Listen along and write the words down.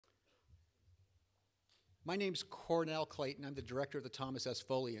My name's Cornell Clayton. I'm the director of the Thomas S.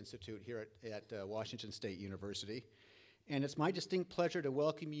 Foley Institute here at Washington State University. And it's my distinct pleasure to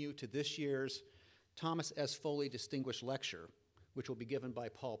welcome you to this year's Thomas S. Foley Distinguished Lecture, which will be given by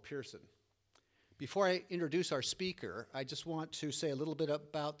Paul Pierson. Before I introduce our speaker, I just want to say a little bit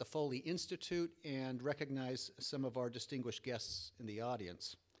about the Foley Institute and recognize some of our distinguished guests in the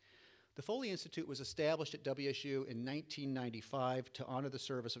audience. The Foley Institute was established at WSU in 1995 to honor the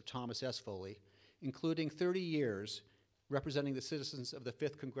service of Thomas S. Foley, including 30 years representing the citizens of the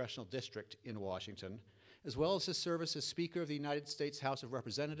 5th Congressional District in Washington, as well as his service as Speaker of the United States House of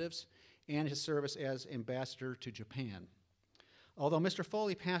Representatives and his service as Ambassador to Japan. Although Mr.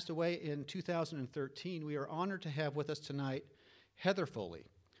 Foley passed away in 2013, we are honored to have with us tonight Heather Foley,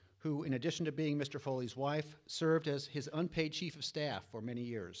 who, in addition to being Mr. Foley's wife, served as his unpaid Chief of Staff for many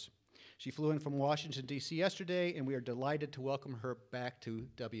years. She flew in from Washington, D.C. yesterday, and we are delighted to welcome her back to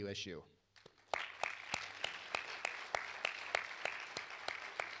WSU.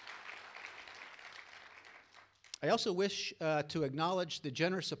 I also wish to acknowledge the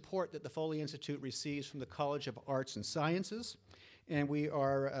generous support that the Foley Institute receives from the College of Arts and Sciences, and we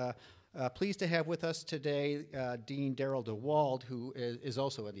are pleased to have with us today Dean Darrell DeWald, who is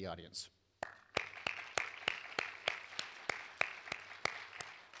also in the audience.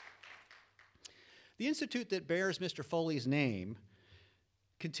 The institute that bears Mr. Foley's name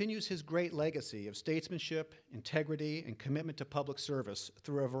continues his great legacy of statesmanship, integrity, and commitment to public service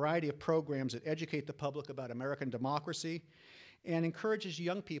through a variety of programs that educate the public about American democracy and encourages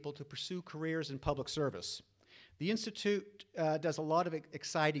young people to pursue careers in public service. The Institute does a lot of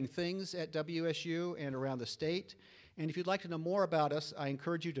exciting things at WSU and around the state, and if you'd like to know more about us, I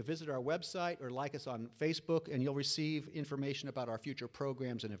encourage you to visit our website or like us on Facebook, and you'll receive information about our future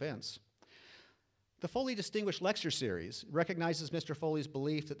programs and events. The Foley Distinguished Lecture Series recognizes Mr. Foley's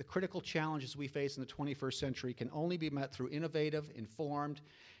belief that the critical challenges we face in the 21st century can only be met through innovative, informed,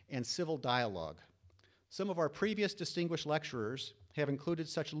 and civil dialogue. Some of our previous distinguished lecturers have included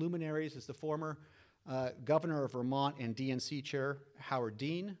such luminaries as the former Governor of Vermont and DNC Chair Howard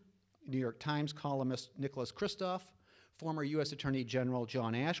Dean, New York Times columnist Nicholas Kristof, former U.S. Attorney General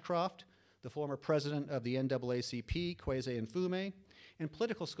John Ashcroft, the former president of the NAACP, Kwesi Mfume, and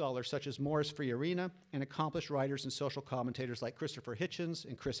political scholars such as Morris Friarina, and accomplished writers and social commentators like Christopher Hitchens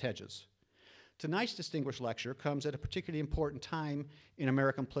and Chris Hedges. Tonight's distinguished lecture comes at a particularly important time in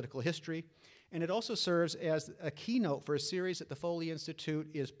American political history, and it also serves as a keynote for a series that the Foley Institute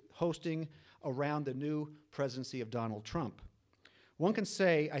is hosting around the new presidency of Donald Trump. One can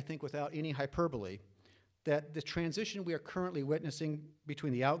say, I think without any hyperbole, that the transition we are currently witnessing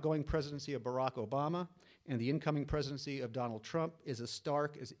between the outgoing presidency of Barack Obama and the incoming presidency of Donald Trump is as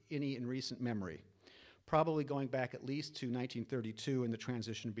stark as any in recent memory, probably going back at least to 1932 and the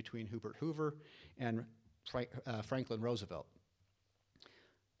transition between Hubert Hoover and Franklin Roosevelt.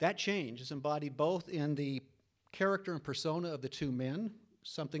 That change is embodied both in the character and persona of the two men,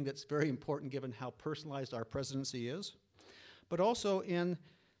 something that's very important given how personalized our presidency is, but also in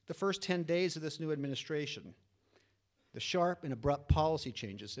the first 10 days of this new administration, the sharp and abrupt policy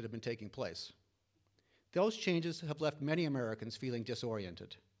changes that have been taking place. Those changes have left many Americans feeling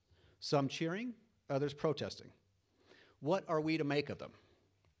disoriented, some cheering, others protesting. What are we to make of them?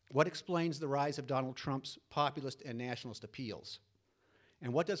 What explains the rise of Donald Trump's populist and nationalist appeals?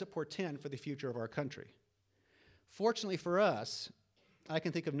 And what does it portend for the future of our country? Fortunately for us, I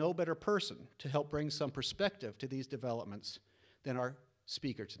can think of no better person to help bring some perspective to these developments than our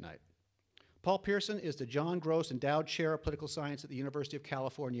speaker tonight. Paul Pierson is the John Gross Endowed Chair of Political Science at the University of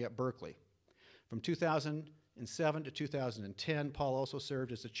California at Berkeley. From 2007 to 2010, Paul also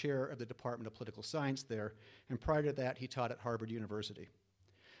served as the chair of the Department of Political Science there, and prior to that, he taught at Harvard University.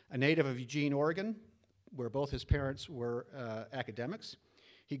 A native of Eugene, Oregon, where both his parents were academics,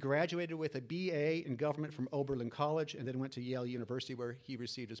 he graduated with a BA in government from Oberlin College and then went to Yale University where he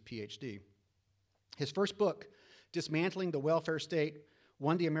received his PhD. His first book, Dismantling the Welfare State,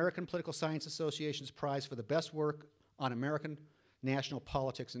 won the American Political Science Association's prize for the best work on American national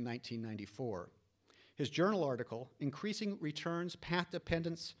politics in 1994. His journal article, Increasing Returns, Path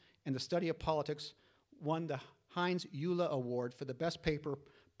Dependence, and the Study of Politics, won the Heinz Eula Award for the best paper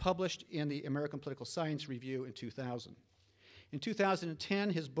published in the American Political Science Review in 2000. In 2010,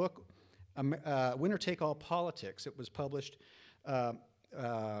 his book, Winner Take All Politics, it was published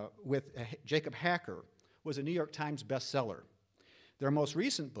with Jacob Hacker, was a New York Times bestseller. Their most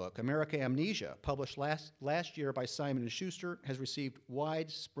recent book, America Amnesia, published last year by Simon & Schuster, has received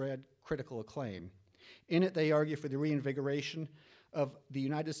widespread critical acclaim. In it, they argue for the reinvigoration of the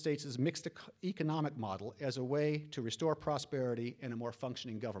United States' mixed economic model as a way to restore prosperity and a more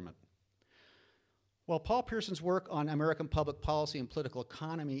functioning government. While Paul Pierson's work on American public policy and political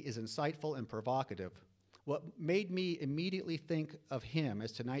economy is insightful and provocative, what made me immediately think of him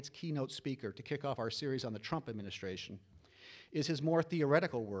as tonight's keynote speaker to kick off our series on the Trump administration is his more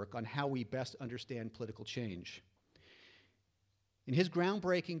theoretical work on how we best understand political change. In his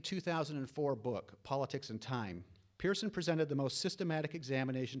groundbreaking 2004 book, Politics and Time, Pierson presented the most systematic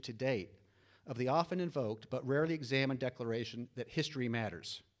examination to date of the often invoked but rarely examined declaration that history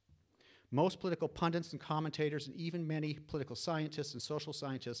matters. Most political pundits and commentators, and even many political scientists and social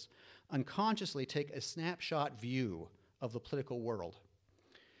scientists, unconsciously take a snapshot view of the political world.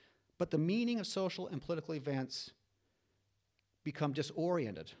 But the meaning of social and political events become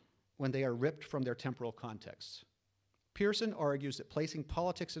disoriented when they are ripped from their temporal contexts. Pierson argues that placing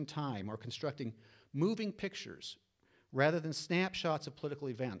politics in time, or constructing moving pictures rather than snapshots of political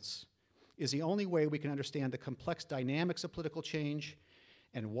events, is the only way we can understand the complex dynamics of political change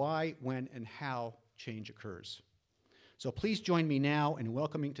and why, when, and how change occurs. So please join me now in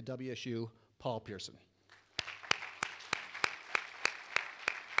welcoming to WSU Paul Pierson.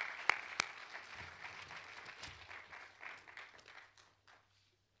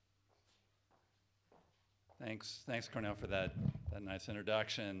 Thanks, Cornell, for that nice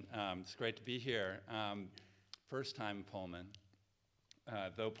introduction. It's great to be here. First time in Pullman.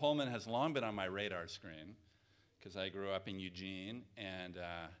 Though Pullman has long been on my radar screen, because I grew up in Eugene and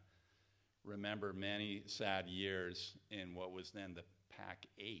remember many sad years in what was then the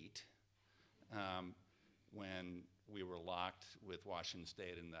Pac-8, when we were locked with Washington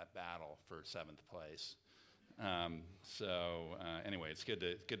State in that battle for 7th place. Anyway, it's good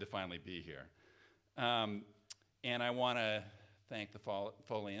to finally be here. And I want to thank the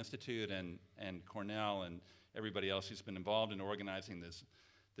Foley Institute and Cornell and everybody else who's been involved in organizing this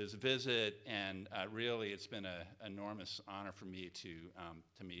visit, and really it's been an enormous honor for me to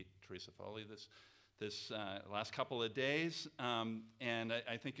meet Teresa Foley this last couple of days, and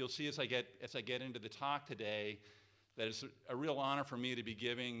I think you'll see as I get into the talk today that it's a real honor for me to be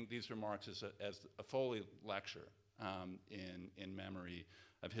giving these remarks as a Foley lecture in memory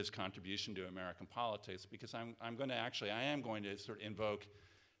of his contribution to American politics, because I am going to sort of invoke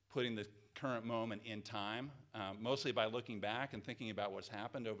putting the current moment in time, mostly by looking back and thinking about what's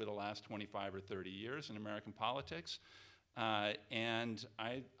happened over the last 25 or 30 years in American politics. And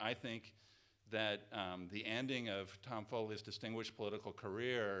I think that the ending of Tom Foley's distinguished political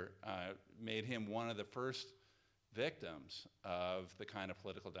career made him one of the first victims of the kind of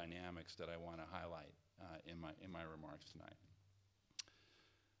political dynamics that I want to highlight in my remarks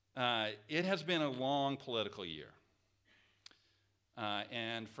tonight. It has been a long political year.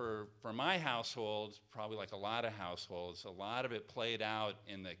 And for my household, probably like a lot of households, a lot of it played out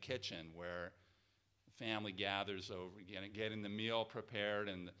in the kitchen where the family gathers over, getting the meal prepared,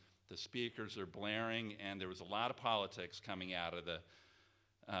 and the speakers are blaring, and there was a lot of politics coming out of the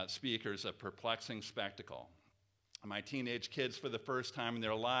speakers, a perplexing spectacle. My teenage kids, for the first time in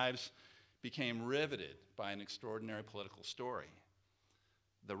their lives, became riveted by an extraordinary political story.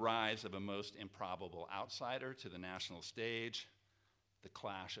 The rise of a most improbable outsider to the national stage, the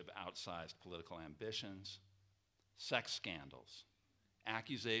clash of outsized political ambitions, sex scandals,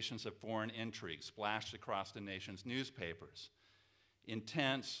 accusations of foreign intrigue splashed across the nation's newspapers,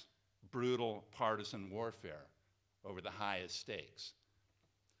 intense, brutal partisan warfare over the highest stakes.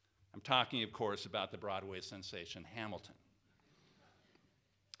 I'm talking, of course, about the Broadway sensation Hamilton.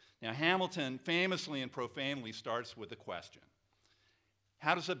 Now, Hamilton famously and profanely starts with a question.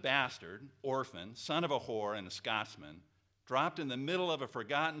 How does a bastard, orphan, son of a whore and a Scotsman, dropped in the middle of a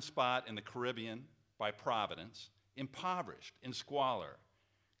forgotten spot in the Caribbean by Providence, impoverished, in squalor,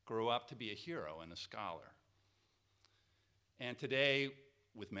 grow up to be a hero and a scholar? And today,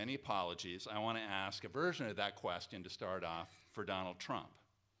 with many apologies, I want to ask a version of that question to start off for Donald Trump,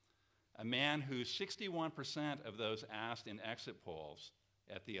 a man who 61% of those asked in exit polls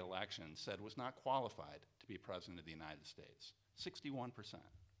at the election said was not qualified to be president of the United States. 61%.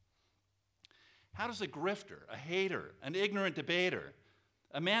 How does a grifter, a hater, an ignorant debater,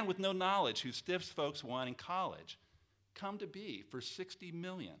 a man with no knowledge who stiffs folks won in college, come to be, for 60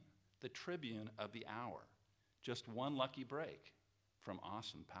 million, the tribune of the hour? Just one lucky break from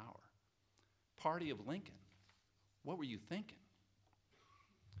awesome power. Party of Lincoln, what were you thinking?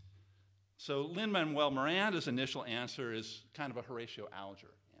 So Lin-Manuel Miranda's initial answer is kind of a Horatio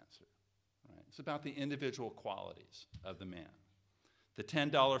Alger answer. Right? It's about the individual qualities of the man. The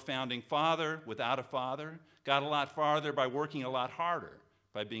 $10 founding father, without a father, got a lot farther by working a lot harder,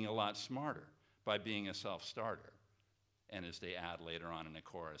 by being a lot smarter, by being a self-starter. And as they add later on in the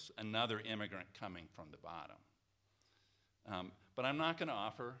chorus, another immigrant coming from the bottom. But I'm not going to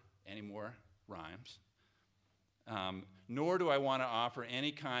offer any more rhymes, nor do I want to offer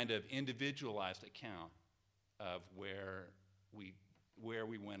any kind of individualized account of where we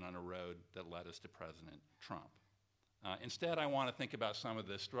went on a road that led us to President Trump. Instead, I want to think about some of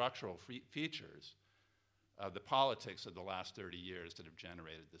the structural features of the politics of the last 30 years that have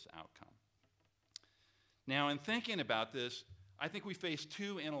generated this outcome. Now, in thinking about this, I think we face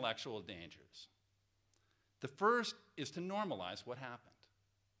two intellectual dangers. The first is to normalize what happened.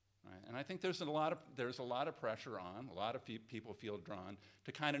 Right? And I think there's a lot of pressure on, a lot of people feel drawn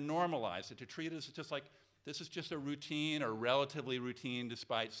to kind of normalize it, to treat it as just like this is just a routine or relatively routine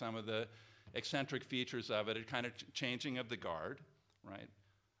despite some of the eccentric features of it, a kind of changing of the guard, right?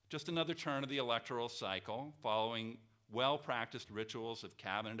 Just another turn of the electoral cycle following well-practiced rituals of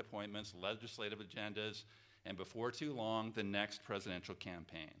cabinet appointments, legislative agendas, and before too long, the next presidential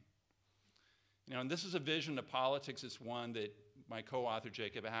campaign. You know, and this is a vision of politics. It's one that my co-author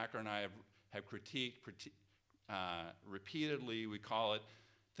Jacob Hacker and I have critiqued repeatedly. We call it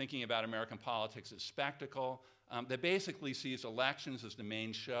thinking about American politics as spectacle, that basically sees elections as the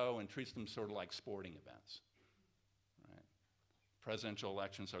main show and treats them sort of like sporting events. Right? Presidential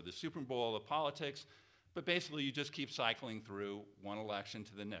elections are the Super Bowl of politics, but basically you just keep cycling through one election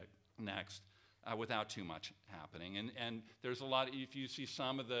to the next without too much happening. And there's a lot, if you see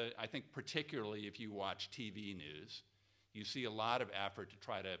some of the, I think particularly if you watch TV news, you see a lot of effort to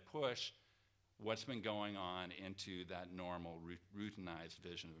try to push what's been going on into that normal, routinized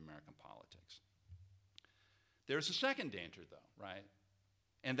vision of American politics. There's a second danger, though, right?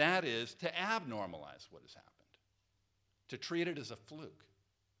 And that is to abnormalize what has happened, to treat it as a fluke.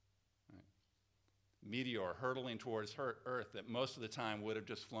 Right? Meteor hurtling towards Earth that most of the time would have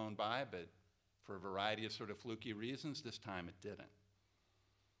just flown by, but for a variety of sort of fluky reasons, this time it didn't.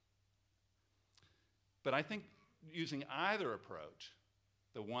 But I think using either approach,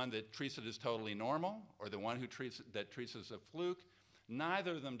 the one that treats it as totally normal or the one treats it as a fluke,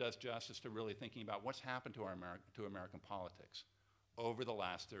 neither of them does justice to really thinking about what's happened to American politics over the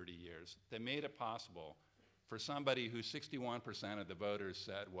last 30 years that made it possible for somebody who 61% of the voters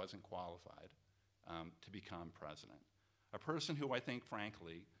said wasn't qualified to become president. A person who I think,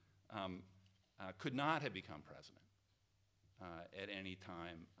 frankly, could not have become president at any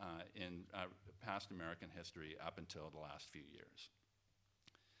time in past American history up until the last few years.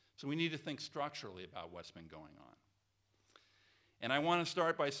 So we need to think structurally about what's been going on. And I want to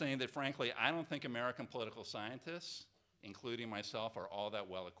start by saying that, frankly, I don't think American political scientists, including myself, are all that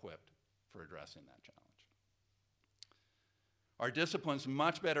well equipped for addressing that challenge. Our discipline's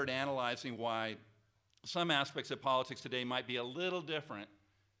much better at analyzing why some aspects of politics today might be a little different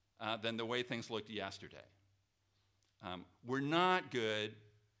than the way things looked yesterday. We're not good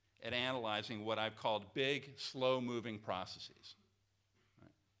at analyzing what I've called big, slow-moving processes.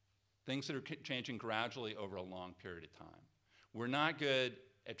 Right? Things that are changing gradually over a long period of time. We're not good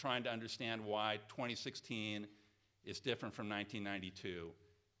at trying to understand why 2016 is different from 1992,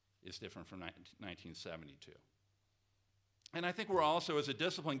 is different from 1972. And I think we're also, as a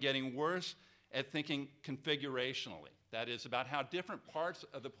discipline, getting worse at thinking configurationally. That is, about how different parts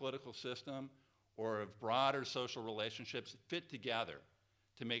of the political system or of broader social relationships fit together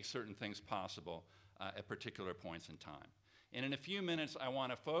to make certain things possible at particular points in time. And in a few minutes, I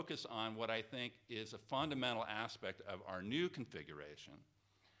want to focus on what I think is a fundamental aspect of our new configuration,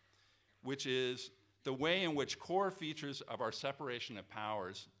 which is the way in which core features of our separation of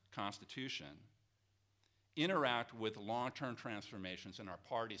powers constitution interact with long-term transformations in our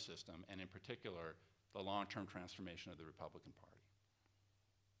party system, and in particular, the long-term transformation of the Republican Party.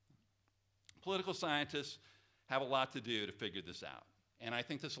 Political scientists have a lot to do to figure this out, and I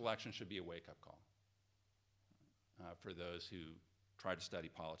think this election should be a wake-up call for those who try to study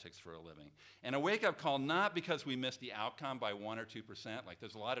politics for a living. And a wake-up call not because we missed the outcome by 1 or 2%, like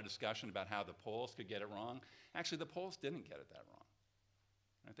there's a lot of discussion about how the polls could get it wrong. Actually, the polls didn't get it that wrong.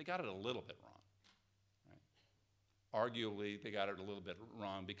 Right? They got it a little bit wrong. Right? Arguably, they got it a little bit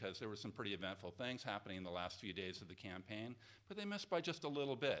wrong because there were some pretty eventful things happening in the last few days of the campaign, but they missed by just a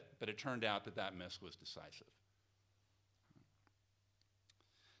little bit. But it turned out that that miss was decisive.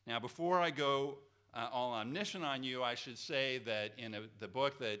 Now, before I go all omniscient on you, I should say that in the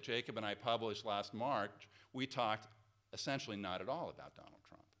book that Jacob and I published last March, we talked essentially not at all about Donald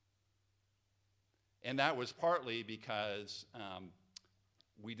Trump. And that was partly because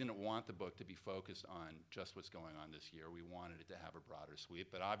we didn't want the book to be focused on just what's going on this year. We wanted it to have a broader sweep.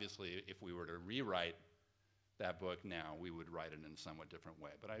 But obviously, if we were to rewrite that book now, we would write it in a somewhat different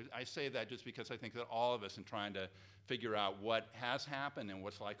way. But I say that just because I think that all of us, in trying to figure out what has happened and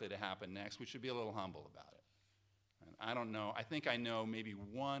what's likely to happen next, we should be a little humble about it. And I don't know, I think I know maybe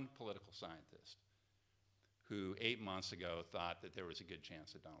one political scientist who 8 months ago thought that there was a good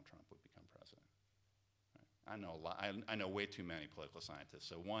chance that Donald Trump would become president. Right? I know a lot, I know way too many political scientists,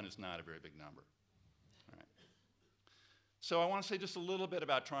 so one is not a very big number. Right? So I want to say just a little bit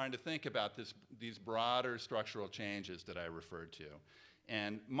about trying to think about these broader structural changes that I referred to.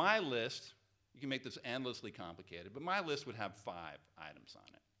 And my list, you can make this endlessly complicated, but my list would have 5 items on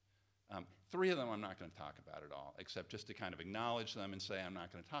it. 3 of them I'm not going to talk about at all, except just to kind of acknowledge them and say I'm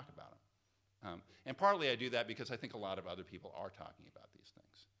not going to talk about them. And partly I do that because I think a lot of other people are talking about these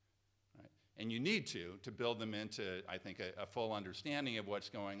things. Right? And you need to build them into, I think, a full understanding of what's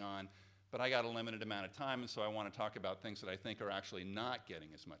going on. But I got a limited amount of time, and so I want to talk about things that I think are actually not getting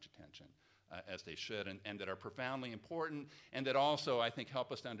as much attention as they should, and that are profoundly important, and that also, I think,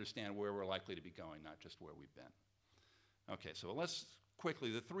 help us to understand where we're likely to be going, not just where we've been. Okay, so let's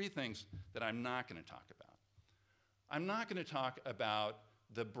quickly, the 3 things that I'm not going to talk about. I'm not going to talk about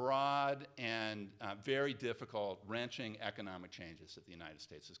the broad and very difficult, wrenching economic changes that the United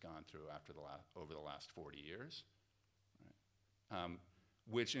States has gone through over the last 40 years, right?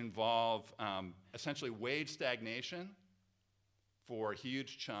 Which involve essentially wage stagnation for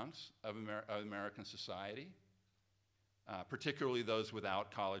huge chunks of American society, particularly those without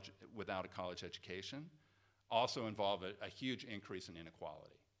a college education. Also involve a huge increase in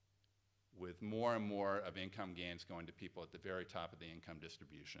inequality, with more and more of income gains going to people at the very top of the income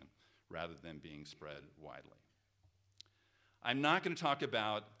distribution rather than being spread widely. I'm not going to talk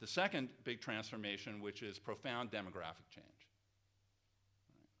about the second big transformation, which is profound demographic change.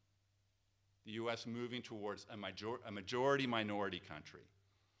 The US moving towards a majority-minority country.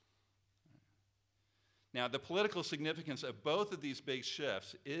 Now, the political significance of both of these big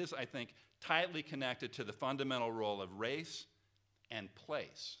shifts is, I think, tightly connected to the fundamental role of race and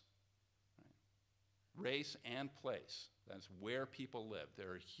place. Race and place. That's where people live.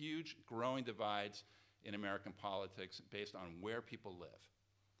 There are huge growing divides in American politics based on where people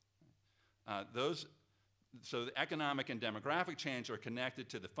live. So the economic and demographic change are connected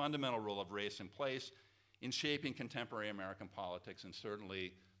to the fundamental role of race and place in shaping contemporary American politics, and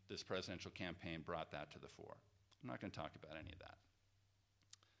certainly this presidential campaign brought that to the fore. I'm not going to talk about any of that.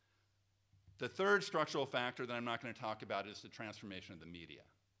 The third structural factor that I'm not going to talk about is the transformation of the media.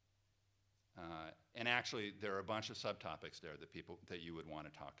 And actually, there are a bunch of subtopics there that you would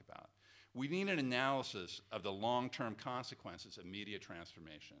want to talk about. We need an analysis of the long-term consequences of media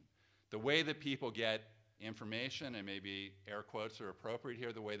transformation. The way that people get information, and maybe air quotes are appropriate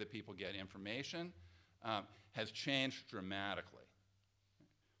here, the way that people get information has changed dramatically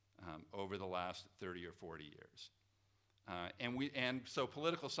over the last 30 or 40 years. And so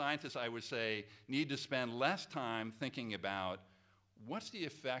political scientists, I would say, need to spend less time thinking about what's the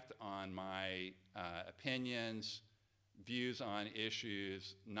effect on my opinions, views on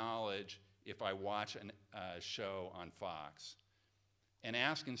issues, knowledge, if I watch a show on Fox, and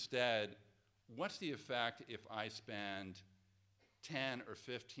ask instead, what's the effect if I spend 10 or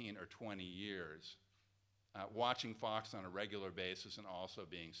 15 or 20 years watching Fox on a regular basis and also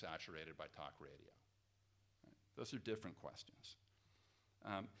being saturated by talk radio? Right? Those are different questions.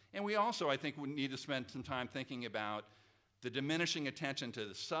 And we also, I think, would need to spend some time thinking about the diminishing attention to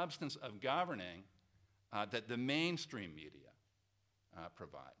the substance of governing that the mainstream media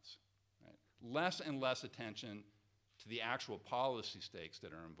provides. Right? Less and less attention to the actual policy stakes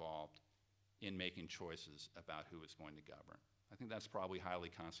that are involved in making choices about who is going to govern. I think that's probably highly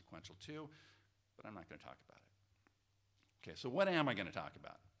consequential too, but I'm not going to talk about it. Okay, so what am I going to talk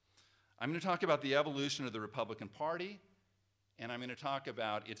about? I'm going to talk about the evolution of the Republican Party, and I'm going to talk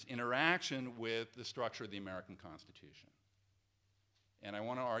about its interaction with the structure of the American Constitution. And I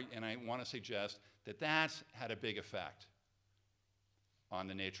want to suggest that that's had a big effect on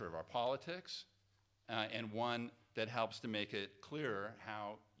the nature of our politics, and one that helps to make it clearer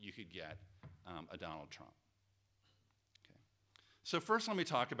how you could get a Donald Trump. Okay. So first, let me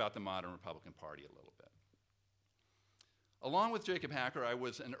talk about the modern Republican Party a little bit. Along with Jacob Hacker, I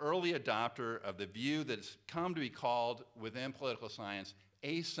was an early adopter of the view that's come to be called within political science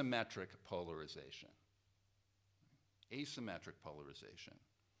asymmetric polarization. Asymmetric polarization.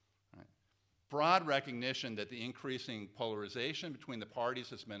 Right? Broad recognition that the increasing polarization between the parties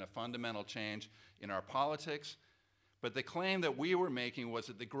has been a fundamental change in our politics, but the claim that we were making was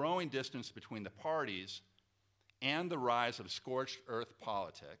that the growing distance between the parties and the rise of scorched earth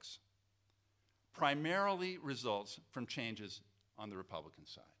politics primarily results from changes on the Republican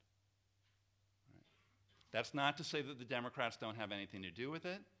side. Right? That's not to say that the Democrats don't have anything to do with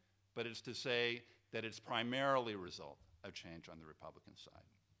it, but it's to say that it's primarily a result of change on the Republican side.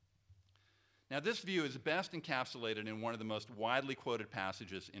 Now, this view is best encapsulated in one of the most widely quoted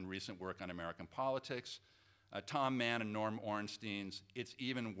passages in recent work on American politics, Tom Mann and Norm Ornstein's "It's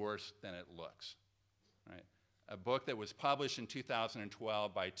Even Worse Than It Looks," right? A book that was published in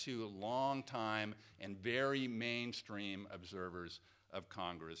 2012 by two longtime and very mainstream observers of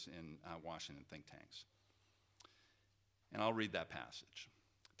Congress in Washington think tanks. And I'll read that passage.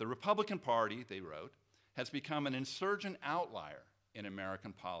 "The Republican Party," they wrote, "has become an insurgent outlier in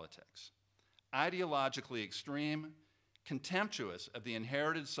American politics. Ideologically extreme, contemptuous of the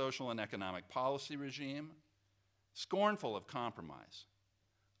inherited social and economic policy regime, scornful of compromise,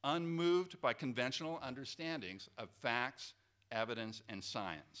 unmoved by conventional understandings of facts, evidence, and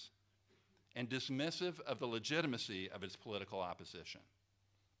science, and dismissive of the legitimacy of its political opposition."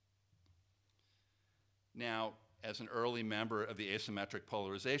 Now, as an early member of the Asymmetric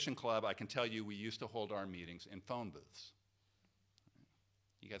Polarization Club, I can tell you we used to hold our meetings in phone booths.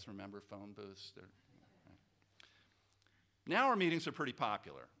 You guys remember phone booths? Now our meetings are pretty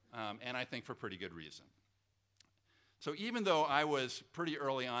popular, and I think for pretty good reason. So even though I was pretty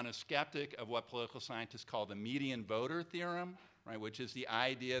early on a skeptic of what political scientists call the median voter theorem, right, which is the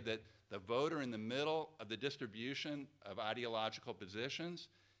idea that the voter in the middle of the distribution of ideological positions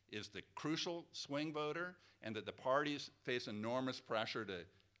is the crucial swing voter, and that the parties face enormous pressure to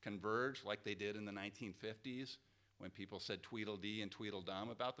converge like they did in the 1950s when people said Tweedledee and Tweedledum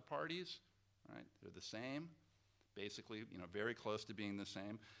about the parties, right? They're the same, basically, very close to being the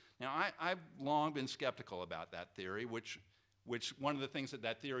same. Now, I've long been skeptical about that theory, which one of the things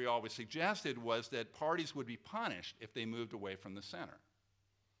that theory always suggested was that parties would be punished if they moved away from the center.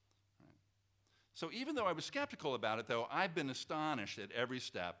 Right? So even though I was skeptical about it, though, I've been astonished at every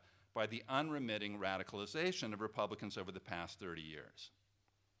step by the unremitting radicalization of Republicans over the past 30 years.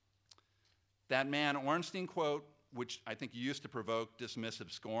 That Mann Ornstein quote, which I think used to provoke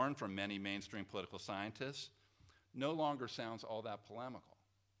dismissive scorn from many mainstream political scientists, no longer sounds all that polemical.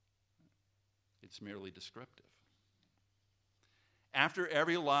 It's merely descriptive. After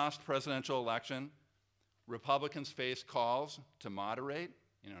every lost presidential election, Republicans faced calls to moderate.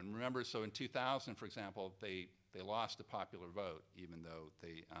 And remember, so in 2000, for example, they lost the popular vote, even though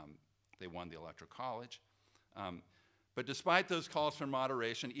they won the Electoral College. But despite those calls for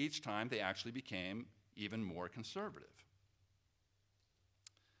moderation, each time they actually became even more conservative.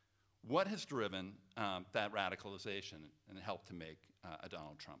 What has driven that radicalization and helped to make a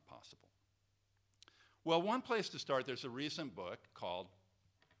Donald Trump possible? Well, one place to start, there's a recent book called,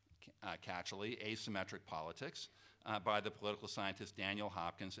 catchily, Asymmetric Politics by the political scientists Daniel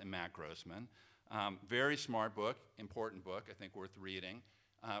Hopkins and Matt Grossman. Very smart book, important book, I think worth reading,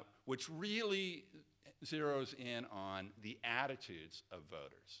 which really zeroes in on the attitudes of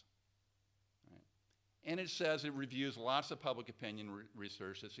voters. Right? And it reviews lots of public opinion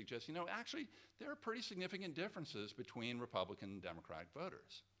research that suggests, actually, there are pretty significant differences between Republican and Democratic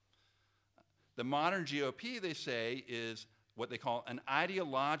voters. The modern GOP, they say, is what they call an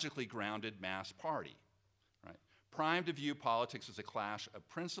ideologically grounded mass party, right? Primed to view politics as a clash of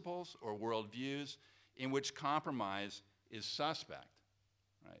principles or worldviews in which compromise is suspect,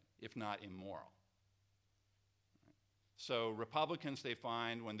 right, if not immoral. Right? So Republicans, they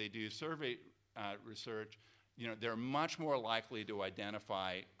find when they do survey research, they're much more likely to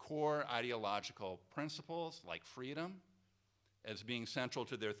identify core ideological principles like freedom as being central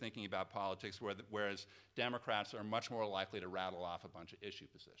to their thinking about politics, whereas Democrats are much more likely to rattle off a bunch of issue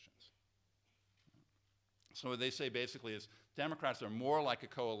positions. So what they say basically is Democrats are more like a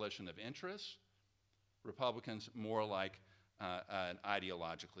coalition of interests, Republicans more like an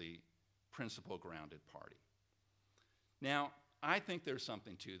ideologically principle-grounded party. Now, I think there's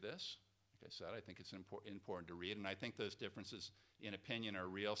something to this. Like I said, I think it's important to read, and I think those differences in opinion are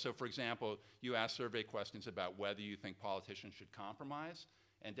real. So for example, you ask survey questions about whether you think politicians should compromise,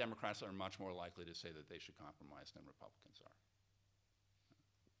 and Democrats are much more likely to say that they should compromise than Republicans are.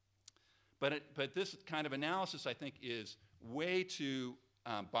 But this kind of analysis, I think, is way too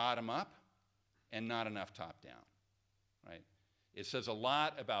bottom up and not enough top down, right? It says a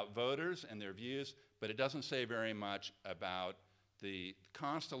lot about voters and their views, but it doesn't say very much about the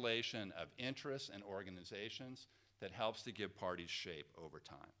constellation of interests and organizations that helps to give parties shape over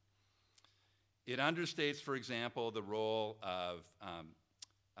time. It understates, for example, the role of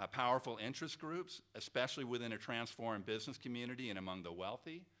powerful interest groups, especially within a transformed business community and among the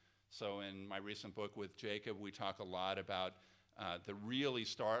wealthy. So in my recent book with Jacob, we talk a lot about the really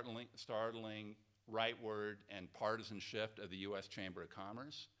startling rightward and partisan shift of the US Chamber of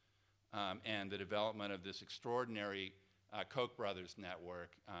Commerce and the development of this extraordinary Koch brothers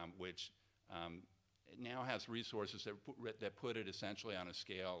network, which it now has resources that put it essentially on a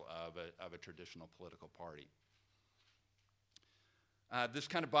scale of a traditional political party. This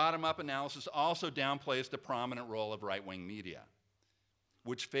kind of bottom-up analysis also downplays the prominent role of right-wing media,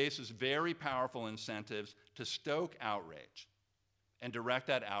 which faces very powerful incentives to stoke outrage and direct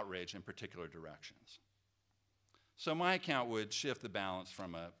that outrage in particular directions. So my account would shift the balance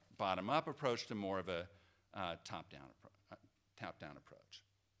from a bottom-up approach to more of a top-down approach.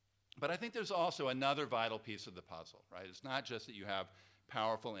 But I think there's also another vital piece of the puzzle, right? It's not just that you have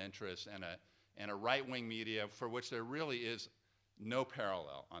powerful interests and a right-wing media for which there really is no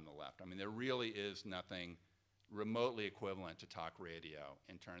parallel on the left. I mean, there really is nothing remotely equivalent to talk radio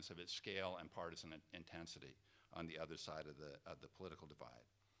in terms of its scale and partisan intensity on the other side of the political divide.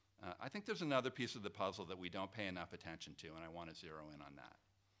 I think there's another piece of the puzzle that we don't pay enough attention to, and I want to zero in on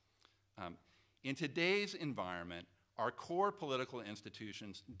that. In today's environment, our core political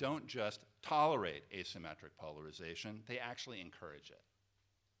institutions don't just tolerate asymmetric polarization, they actually encourage it.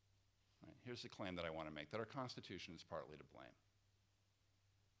 Right, here's the claim that I want to make, that our Constitution is partly to blame.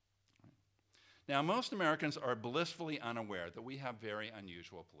 Right. Now, most Americans are blissfully unaware that we have very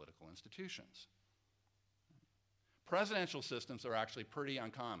unusual political institutions. Presidential systems are actually pretty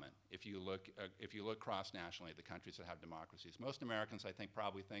uncommon if you look cross-nationally at the countries that have democracies. Most Americans, I think,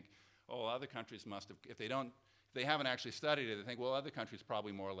 probably think, oh, other countries must have, if they haven't actually studied it, they think, well, other countries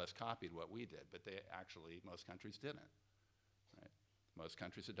probably more or less copied what we did, but most countries didn't. Right? Most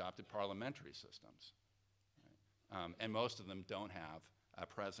countries adopted parliamentary systems. Right? And most of them don't have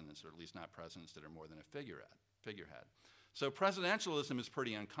presidents, or at least not presidents that are more than a figurehead. So presidentialism is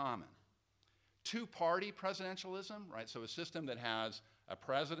pretty uncommon. Two-party presidentialism, right? So a system that has a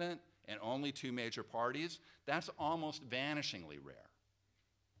president and only two major parties, that's almost vanishingly rare.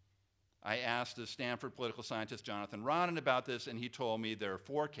 I asked the Stanford political scientist Jonathan Rodden about this, and he told me there are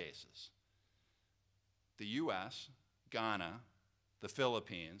 4 cases: the US, Ghana, the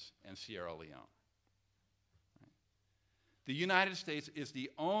Philippines, and Sierra Leone. Right? The United States is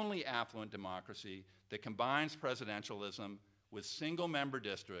the only affluent democracy that combines presidentialism with single-member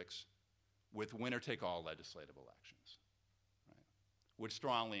districts with winner-take-all legislative elections, right? Which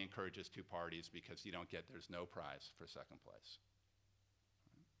strongly encourages two parties because there's no prize for second place.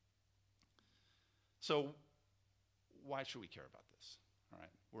 Right? So why should we care about this? All right,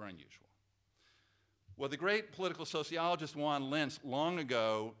 we're unusual. Well, the great political sociologist Juan Lintz, long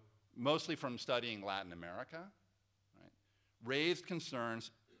ago, mostly from studying Latin America, right, raised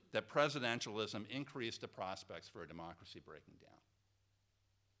concerns that presidentialism increased the prospects for a democracy breaking down.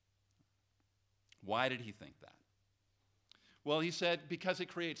 Why did he think that? Well, he said because it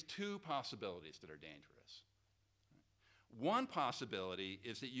creates 2 possibilities that are dangerous. One possibility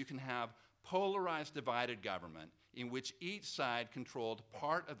is that you can have polarized, divided government in which each side controlled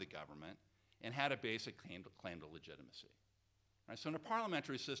part of the government and had a basic claim to legitimacy. Right? So in a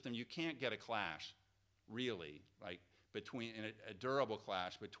parliamentary system, you can't get a clash, really, like a durable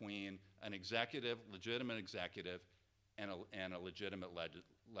clash between an legitimate executive, and a legitimate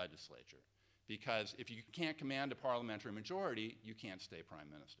legislature. Because if you can't command a parliamentary majority, you can't stay prime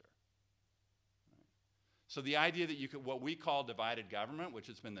minister. Right? So the idea that you could, what we call divided government, which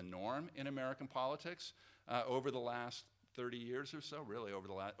has been the norm in American politics over the last 30 years or so, really over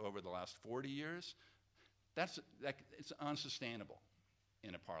the last 40 years, it's unsustainable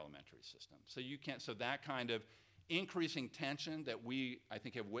in a parliamentary system. So that kind of increasing tension that I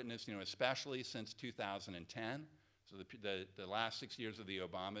think have witnessed, especially since 2010. So the last 6 years of the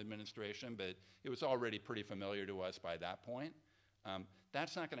Obama administration, but it was already pretty familiar to us by that point.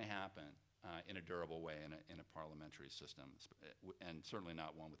 That's not going to happen in a durable way in a parliamentary system, and certainly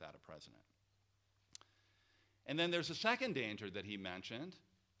not one without a president. And then there's a second danger that he mentioned,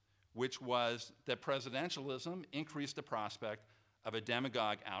 which was that presidentialism increased the prospect of a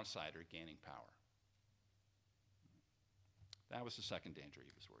demagogue outsider gaining power. That was the second danger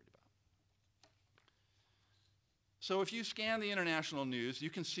he was worried about. So if you scan the international news,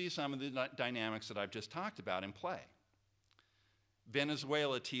 you can see some of the dynamics that I've just talked about in play.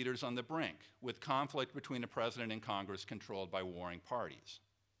 Venezuela teeters on the brink, with conflict between the president and Congress controlled by warring parties.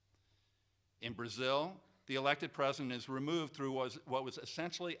 In Brazil, the elected president is removed through what was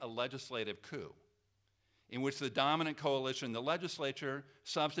essentially a legislative coup, in which the dominant coalition in the legislature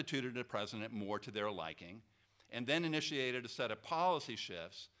substituted a president more to their liking, and then initiated a set of policy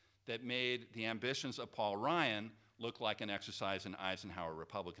shifts that made the ambitions of Paul Ryan look like an exercise in Eisenhower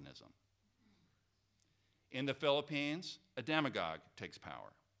republicanism. In the Philippines, a demagogue takes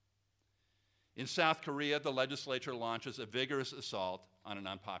power. In South Korea, the legislature launches a vigorous assault on an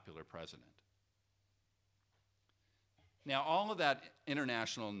unpopular president. Now, all of that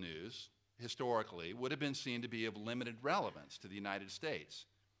international news historically, would have been seen to be of limited relevance to the United States.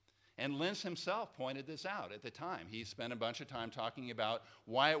 And Lentz himself pointed this out at the time. He spent a bunch of time talking about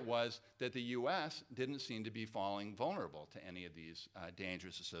why it was that the US didn't seem to be falling vulnerable to any of these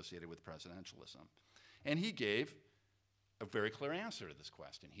dangers associated with presidentialism. And he gave a very clear answer to this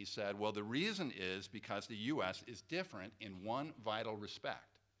question. He said, well, the reason is because the US is different in one vital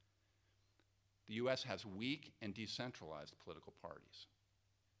respect. The US has weak and decentralized political parties.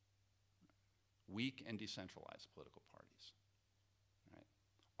 Weak and decentralized political parties. Right?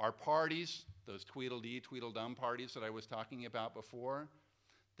 Our parties, those Tweedledee, Tweedledum parties that I was talking about before,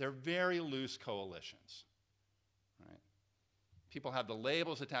 they're very loose coalitions. Right? People have the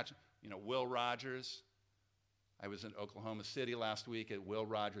labels attached. You know, Will Rogers. I was in Oklahoma City last week at Will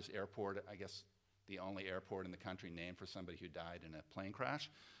Rogers Airport, I guess the only airport in the country named for somebody who died in a plane crash.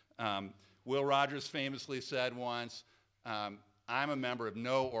 Will Rogers famously said once, I'm a member of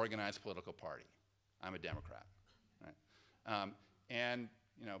no organized political party. I'm a Democrat. Right? And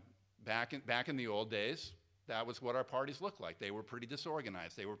you know, back in the old days, that was what our parties looked like. They were pretty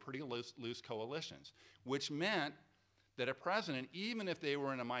disorganized. They were pretty loose coalitions, which meant that a president, even if they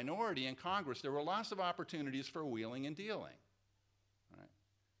were in a minority in Congress, there were lots of opportunities for wheeling and dealing. Right?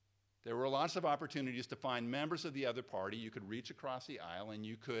 There were lots of opportunities to find members of the other party. You could reach across the aisle, and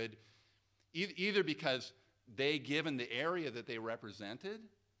you could, either because they, given the area that they represented,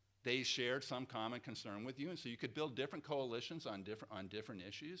 they shared some common concern with you, and so you could build different coalitions on different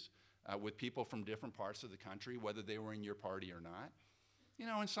issues with people from different parts of the country, whether they were in your party or not. You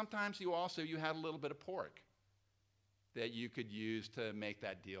know, and sometimes you had a little bit of pork that you could use to make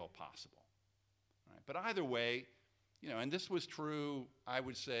that deal possible. Right? But either way, you know, and this was true, I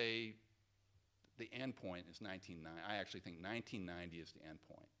would say, the end point is 1990. I actually think 1990 is the end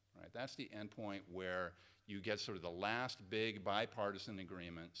point. Right? That's the end point where you get sort of the last big bipartisan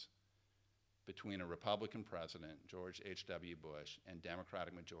agreements between a Republican president, George H.W. Bush, and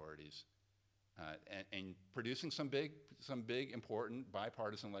Democratic majorities, and producing some big, important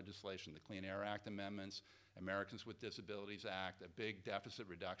bipartisan legislation, the Clean Air Act amendments, Americans with Disabilities Act, a big deficit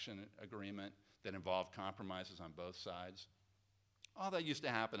reduction agreement that involved compromises on both sides. All that used to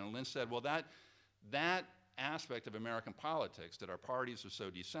happen, and Lentz said, well, that aspect of American politics, that our parties are so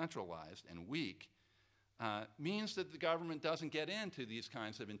decentralized and weak, means that the government doesn't get into these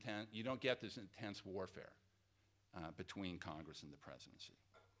kinds of you don't get this intense warfare between Congress and the presidency.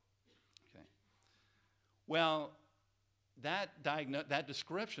 Okay. Well, that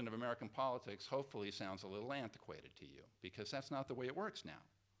description of American politics hopefully sounds a little antiquated to you, because that's not the way it works now.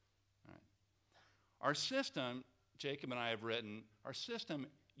 All right. Our system, Jacob and I have written, our system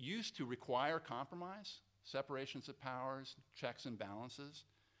used to require compromise, separations of powers, checks and balances,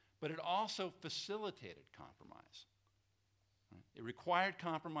 but it also facilitated compromise. Right? It required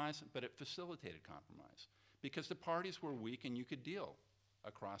compromise, but it facilitated compromise, because the parties were weak and you could deal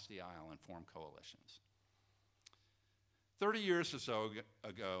across the aisle and form coalitions. 30 years or so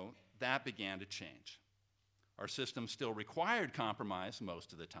ago, that began to change. Our system still required compromise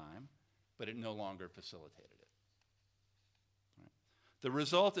most of the time, but it no longer facilitated it. Right? The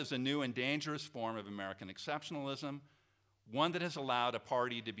result is a new and dangerous form of American exceptionalism, one that has allowed a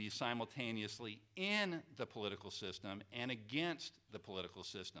party to be simultaneously in the political system and against the political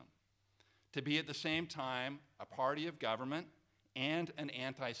system, to be at the same time a party of government and an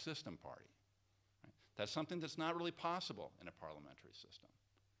anti-system party. Right? That's something that's not really possible in a parliamentary system.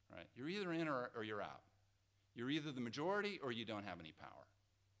 Right? You're either in or you're out. You're either the majority or you don't have any power.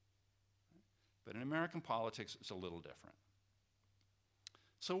 Right? But in American politics, it's a little different.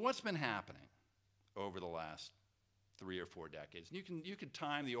 So what's been happening over the last 3 or 4 decades? And you can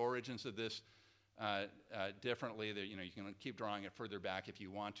time the origins of this differently. You can keep drawing it further back if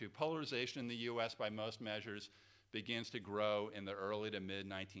you want to. Polarization in the U.S., by most measures, begins to grow in the early to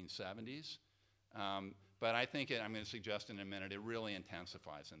mid-1970s. But I think, I'm going to suggest in a minute, it really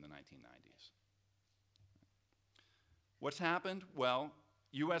intensifies in the 1990s. What's happened? Well,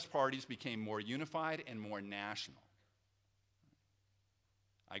 U.S. parties became more unified and more national.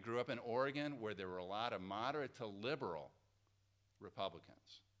 I grew up in Oregon, where there were a lot of moderate to liberal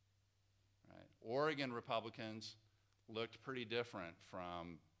Republicans. Right? Oregon Republicans looked pretty different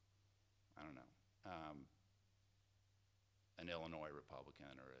from, I don't know, an Illinois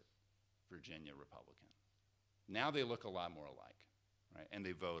Republican or a Virginia Republican. Now they look a lot more alike, right? And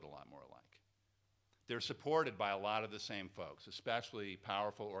they vote a lot more alike. They're supported by a lot of the same folks, especially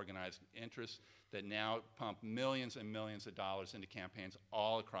powerful organized interests that now pump millions and millions of dollars into campaigns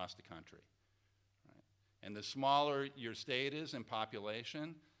all across the country. Right? And the smaller your state is in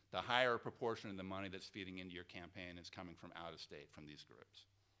population, the higher a proportion of the money that's feeding into your campaign is coming from out of state, from these groups.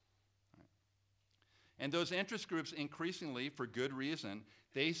 Right? And those interest groups increasingly, for good reason,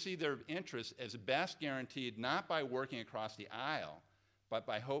 they see their interests as best guaranteed not by working across the aisle, but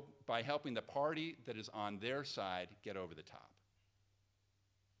by helping the party that is on their side get over the top.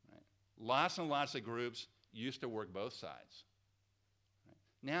 Right? Lots and lots of groups used to work both sides. Right?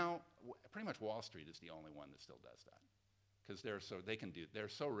 Now, pretty much Wall Street is the only one that still does that, because they're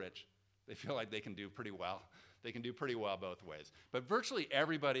so rich, they feel like they can do pretty well. They can do pretty well both ways. But virtually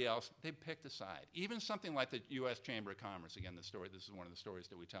everybody else, they picked a side. Even something like the U.S. Chamber of Commerce, again, this is one of the stories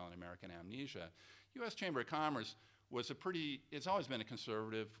that we tell in American Amnesia. U.S. Chamber of Commerce was it's always been a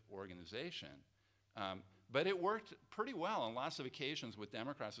conservative organization, but it worked pretty well on lots of occasions with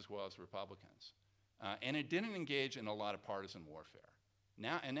Democrats as well as Republicans. And it didn't engage in a lot of partisan warfare.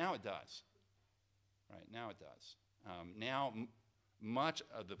 Now it does. Right, now it does. Much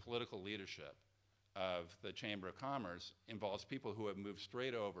of the political leadership of the Chamber of Commerce involves people who have moved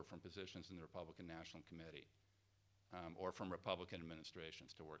straight over from positions in the Republican National Committee or from Republican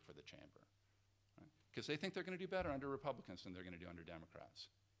administrations to work for the Chamber. Because they think they're going to do better under Republicans than they're going to do under Democrats.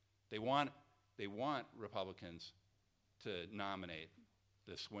 They want Republicans to nominate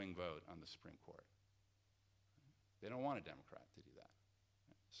the swing vote on the Supreme Court. They don't want a Democrat to do that.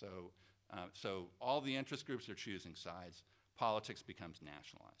 So all the interest groups are choosing sides. Politics becomes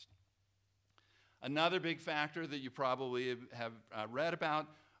nationalized. Another big factor that you probably have read about,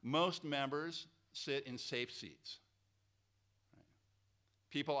 most members sit in safe seats. Right?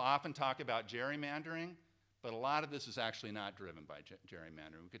 People often talk about gerrymandering, but a lot of this is actually not driven by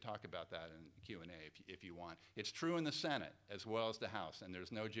gerrymandering. We could talk about that in Q&A if you want. It's true in the Senate as well as the House, and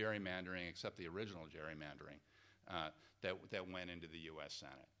there's no gerrymandering except the original gerrymandering that went into the U.S.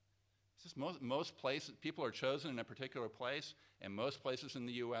 Senate. It's just most places, people are chosen in a particular place, and most places in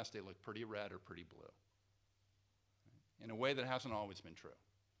the U.S., they look pretty red or pretty blue, in a way that hasn't always been true.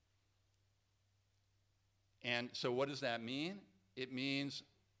 And so what does that mean? It means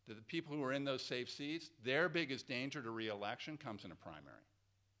that the people who are in those safe seats, their biggest danger to re-election comes in a primary.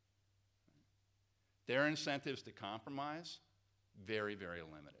 Their incentives to compromise, very, very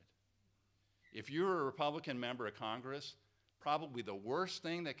limited. If you're a Republican member of Congress, probably the worst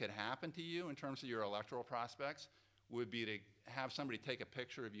thing that could happen to you in terms of your electoral prospects would be to have somebody take a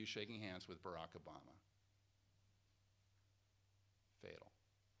picture of you shaking hands with Barack Obama. Fatal.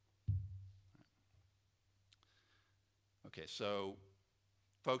 Okay, so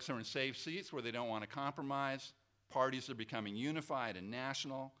folks are in safe seats where they don't want to compromise. Parties are becoming unified and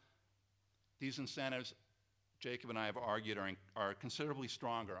national. These incentives, Jacob and I have argued, are considerably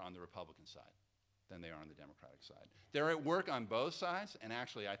stronger on the Republican side than they are on the Democratic side. They're at work on both sides, and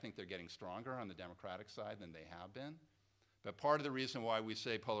actually I think they're getting stronger on the Democratic side than they have been. But part of the reason why we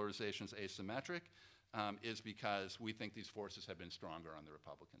say polarization is asymmetric is because we think these forces have been stronger on the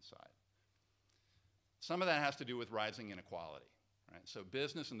Republican side. Some of that has to do with rising inequality, right? So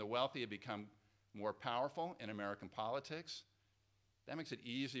business and the wealthy have become more powerful in American politics. That makes it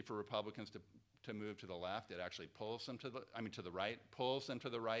easy for Republicans to move to the left. It actually pulls them to the right, pulls them to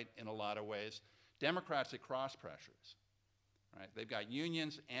the right in a lot of ways. Democrats at cross pressures, right? They've got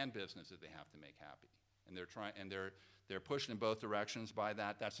unions and business that they have to make happy, and they're pushed in both directions by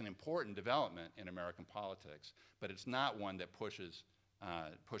that. That's an important development in American politics, but it's not one that pushes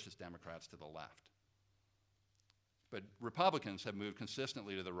Democrats to the left. But Republicans have moved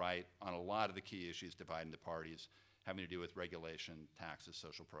consistently to the right on a lot of the key issues dividing the parties, having to do with regulation, taxes,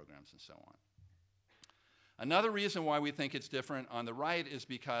 social programs, and so on. Another reason why we think it's different on the right is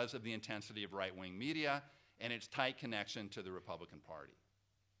because of the intensity of right-wing media and its tight connection to the Republican Party.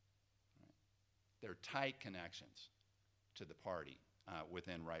 Right? There are tight connections to the party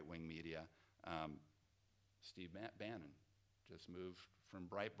within right-wing media. Steve Bannon just moved from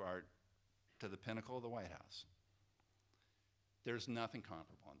Breitbart to the pinnacle of the White House. There's nothing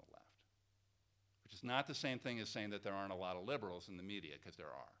comparable on the left, which is not the same thing as saying that there aren't a lot of liberals in the media, because there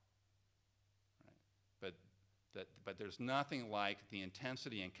are. But there's nothing like the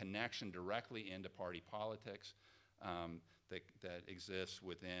intensity and connection directly into party politics that exists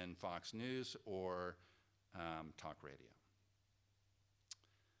within Fox News or talk radio.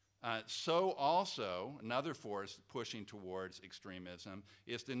 So also, another force pushing towards extremism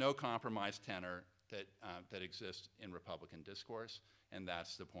is the no compromise tenor that exists in Republican discourse, and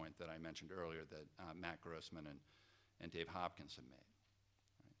that's the point that I mentioned earlier that Matt Grossman and Dave Hopkins have made.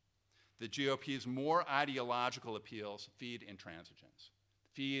 The GOP's more ideological appeals feed intransigence,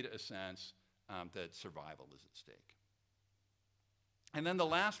 feed a sense that survival is at stake. And then the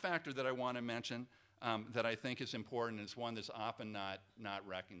last factor that I want to mention that I think is important, and is one that's often not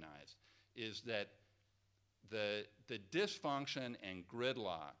recognized, is that the dysfunction and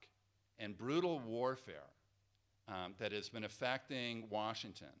gridlock and brutal warfare that has been affecting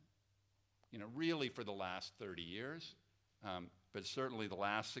Washington, really for the last 30 years, but certainly the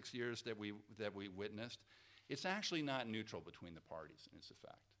last 6 years that we witnessed, it's actually not neutral between the parties in its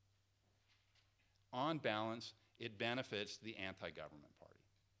effect. On balance, it benefits the anti-government party.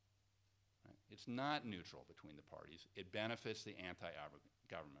 Right? It's not neutral between the parties. It benefits the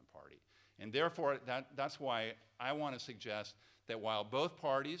anti-government party. And therefore, that's why I want to suggest that while both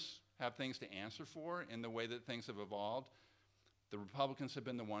parties have things to answer for in the way that things have evolved, the Republicans have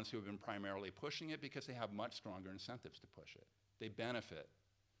been the ones who have been primarily pushing it because they have much stronger incentives to push it. They benefit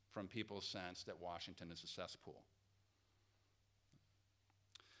from people's sense that Washington is a cesspool.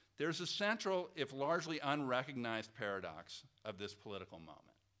 There's a central, if largely unrecognized, paradox of this political moment.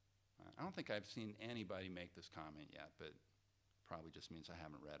 I don't think I've seen anybody make this comment yet, but probably just means I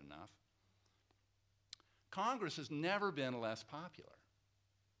haven't read enough. Congress has never been less popular.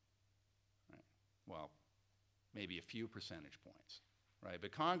 Right? Well, maybe a few percentage points, right?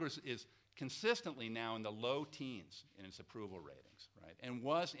 But Congress is consistently now in the low teens in its approval ratings, right? And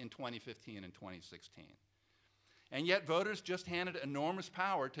was in 2015 and 2016. And yet voters just handed enormous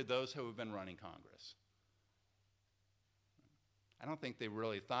power to those who have been running Congress. I don't think they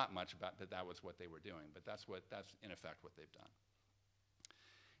really thought much about that was what they were doing, but that's in effect what they've done.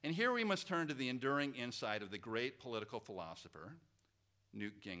 And here we must turn to the enduring insight of the great political philosopher,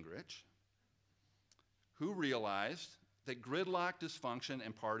 Newt Gingrich, who realized that gridlock, dysfunction,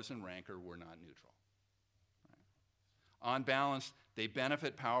 and partisan rancor were not neutral. Right? On balance, they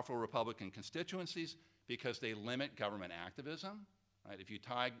benefit powerful Republican constituencies because they limit government activism. Right? If you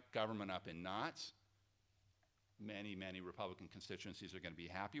tie government up in knots, many, many Republican constituencies are going to be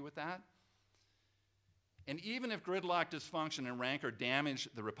happy with that. And even if gridlock, dysfunction, and rancor damage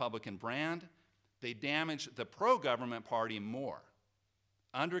the Republican brand, they damage the pro-government party more,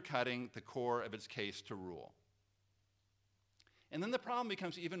 undercutting the core of its case to rule. And then the problem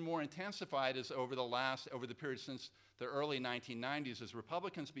becomes even more intensified as over the period since the early 1990s, as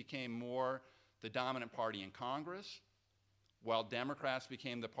Republicans became more the dominant party in Congress, while Democrats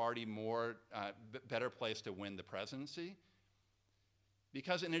became the party better placed to win the presidency.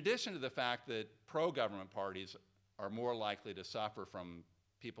 Because in addition to the fact that pro-government parties are more likely to suffer from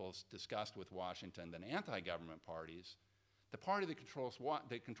people's disgust with Washington than anti-government parties, the party that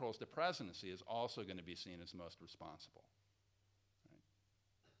controls the presidency is also going to be seen as most responsible. Right?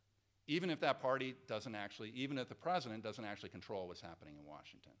 Even if the president doesn't actually control what's happening in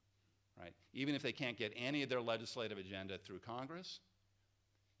Washington. Right? Even if they can't get any of their legislative agenda through Congress,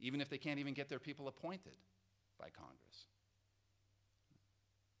 even if they can't even get their people appointed by Congress.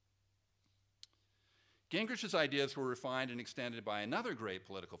 Gingrich's ideas were refined and extended by another great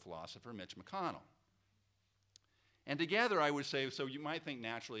political philosopher, Mitch McConnell. And together, I would say, so you might think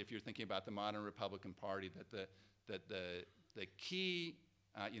naturally, if you're thinking about the modern Republican Party, that the key,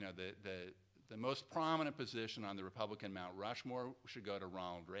 the most prominent position on the Republican Mount Rushmore should go to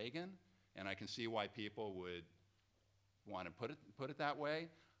Ronald Reagan, and I can see why people would want to put it that way.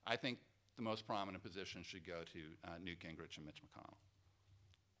 I think the most prominent position should go to Newt Gingrich and Mitch McConnell.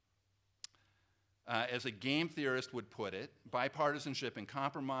 As a game theorist would put it, bipartisanship and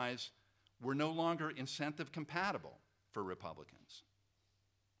compromise were no longer incentive compatible for Republicans.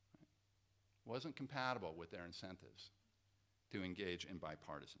 It wasn't compatible with their incentives to engage in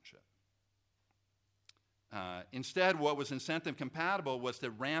bipartisanship. Instead, what was incentive compatible was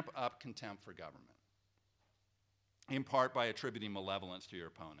to ramp up contempt for government, in part by attributing malevolence to your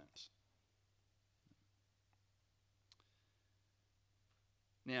opponents.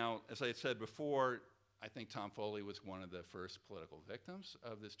 Now, as I said before, I think Tom Foley was one of the first political victims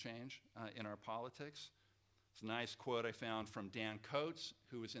of this change in our politics. It's a nice quote I found from Dan Coates,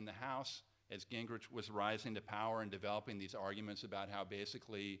 who was in the House as Gingrich was rising to power and developing these arguments about how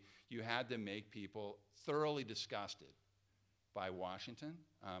basically you had to make people thoroughly disgusted by Washington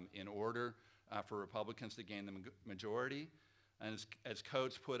in order for Republicans to gain the majority. And as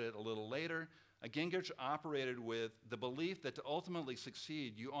Coates put it a little later, Gingrich operated with the belief that to ultimately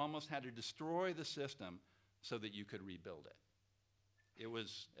succeed, you almost had to destroy the system so that you could rebuild it. It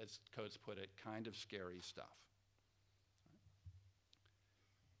was, as Coates put it, kind of scary stuff.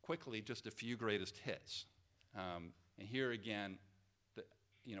 Quickly, just a few greatest hits. And here again,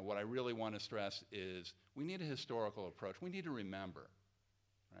 what I really want to stress is we need a historical approach. We need to remember,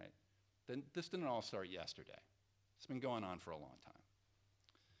 right? This didn't all start yesterday. It's been going on for a long time.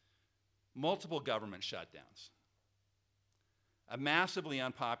 Multiple government shutdowns, a massively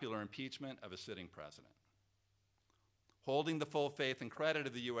unpopular impeachment of a sitting president, holding the full faith and credit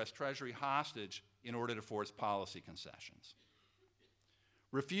of the U.S. Treasury hostage in order to force policy concessions,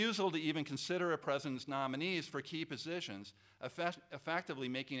 refusal to even consider a president's nominees for key positions, effectively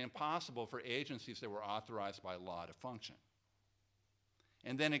making it impossible for agencies that were authorized by law to function.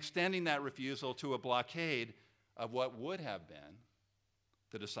 And then extending that refusal to a blockade of what would have been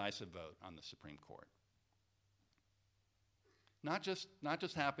the decisive vote on the Supreme Court. Not just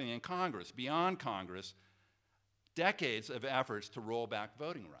happening in Congress, beyond Congress, decades of efforts to roll back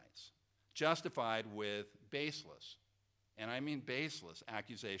voting rights, justified with baseless, and I mean baseless,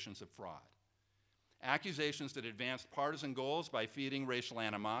 accusations of fraud. Accusations that advanced partisan goals by feeding racial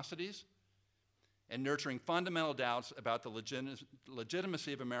animosities and nurturing fundamental doubts about the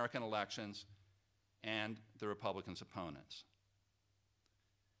legitimacy of American elections and the Republicans' opponents.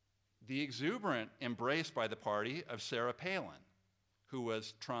 The exuberant embrace by the party of Sarah Palin, who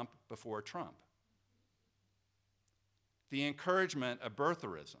was Trump before Trump. The encouragement of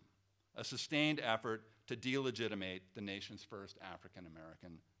birtherism, a sustained effort to delegitimate the nation's first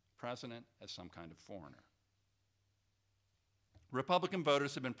African-American president as some kind of foreigner. Republican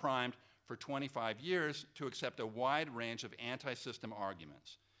voters have been primed for 25 years to accept a wide range of anti-system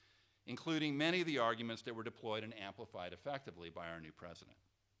arguments, including many of the arguments that were deployed and amplified effectively by our new president.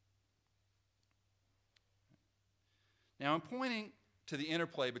 Now, I'm pointing to the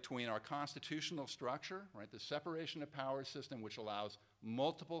interplay between our constitutional structure, right, the separation of powers system, which allows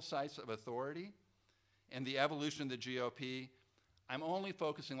multiple sites of authority, and the evolution of the GOP. I'm only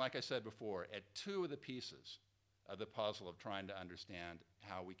focusing, like I said before, at two of the pieces of the puzzle of trying to understand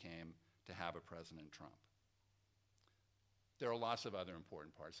how we came to have a President Trump. There are lots of other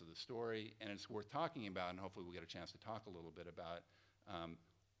important parts of the story, and it's worth talking about, and hopefully we'll get a chance to talk a little bit about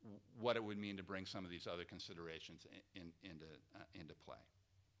what it would mean to bring some of these other considerations into play.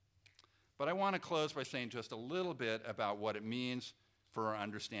 But I want to close by saying just a little bit about what it means for our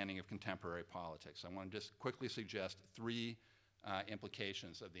understanding of contemporary politics. I want to just quickly suggest three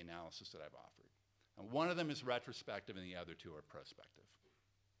implications of the analysis that I've offered. And one of them is retrospective and the other two are prospective.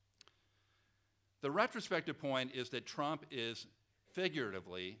 The retrospective point is that Trump is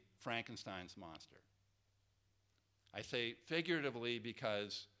figuratively Frankenstein's monster. I say figuratively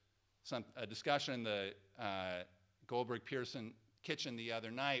because a discussion in the Goldberg-Pierson kitchen the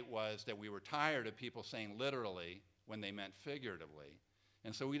other night was that we were tired of people saying literally when they meant figuratively.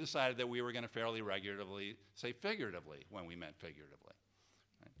 And so we decided that we were going to fairly regularly say figuratively when we meant figuratively,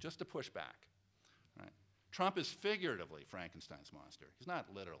 right? Just to push back. Right? Trump is figuratively Frankenstein's monster. He's not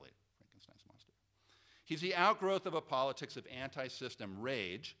literally Frankenstein's monster. He's the outgrowth of a politics of anti-system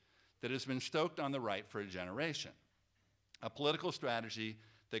rage that has been stoked on the right for a generation. A political strategy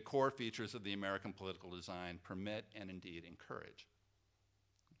that core features of the American political design permit and indeed encourage.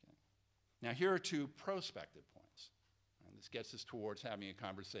 Okay. Now here are two prospective points. And this gets us towards having a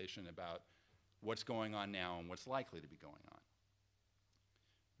conversation about what's going on now and what's likely to be going on.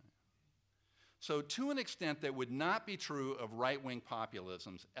 So to an extent that would not be true of right-wing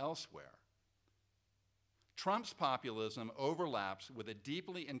populisms elsewhere, Trump's populism overlaps with a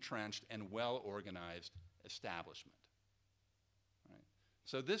deeply entrenched and well-organized establishment.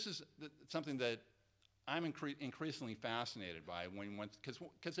 So this is something that I'm increasingly fascinated by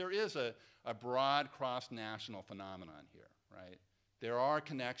because there is a broad cross-national phenomenon here, right? There are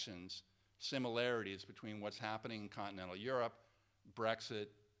connections, similarities between what's happening in continental Europe, Brexit,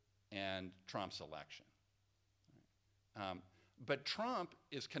 and Trump's election. But Trump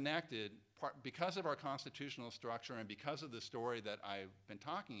is connected, because of our constitutional structure and because of the story that I've been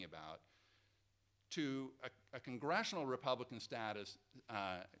talking about, to a congressional Republican status,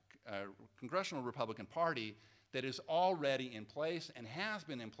 congressional Republican Party that is already in place and has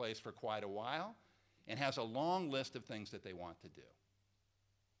been in place for quite a while and has a long list of things that they want to do.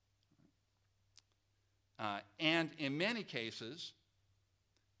 And in many cases,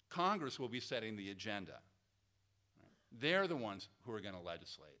 Congress will be setting the agenda. They're the ones who are going to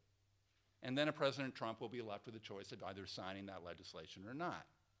legislate. And then a President Trump will be left with a choice of either signing that legislation or not.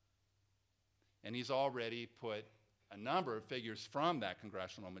 And he's already put a number of figures from that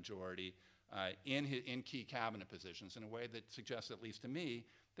congressional majority in key cabinet positions in a way that suggests, at least to me,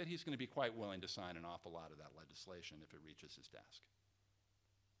 that he's going to be quite willing to sign an awful lot of that legislation if it reaches his desk.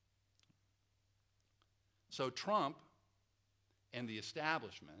 So Trump and the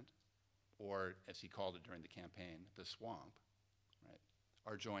establishment, or as he called it during the campaign, the swamp, right,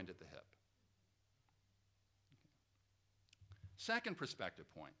 are joined at the hip. Okay. Second perspective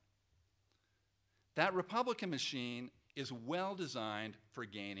point. That Republican machine is well designed for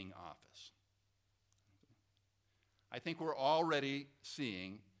gaining office. I think we're already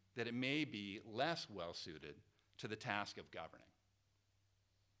seeing that it may be less well suited to the task of governing.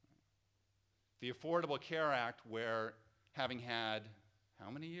 The Affordable Care Act, where having had how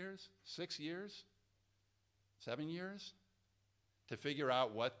many years? 6 years? 7 years? To figure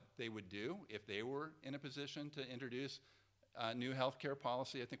out what they would do if they were in a position to introduce new healthcare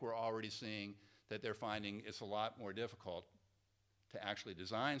policy. I think we're already seeing that they're finding it's a lot more difficult to actually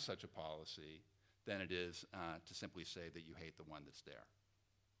design such a policy than it is to simply say that you hate the one that's there.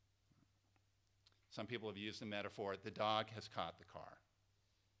 Some people have used the metaphor, the dog has caught the car.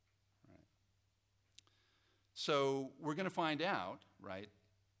 Right? So we're going to find out, right,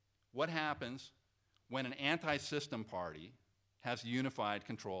 what happens when an anti-system party has unified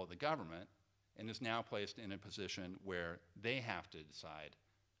control of the government and is now placed in a position where they have to decide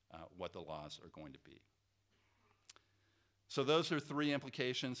what the laws are going to be. So those are 3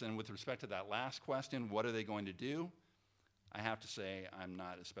 implications, and with respect to that last question, what are they going to do? I have to say I'm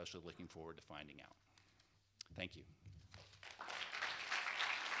not especially looking forward to finding out. Thank you.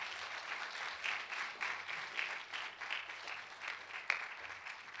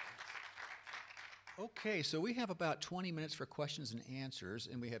 Okay, so we have about 20 minutes for questions and answers,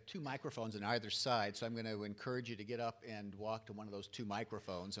 and we have 2 microphones on either side, so I'm going to encourage you to get up and walk to one of those 2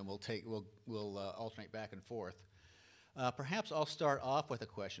 microphones, and we'll alternate back and forth. Perhaps I'll start off with a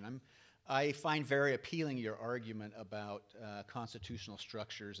question. I find very appealing your argument about constitutional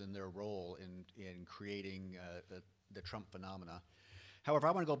structures and their role in creating the Trump phenomena. However,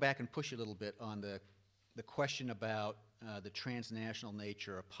 I want to go back and push you a little bit on the question about the transnational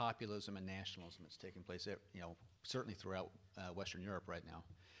nature of populism and nationalism that's taking place, certainly throughout Western Europe right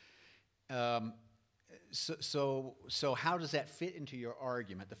now. So how does that fit into your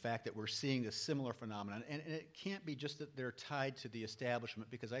argument, the fact that we're seeing this similar phenomenon? And it can't be just that they're tied to the establishment,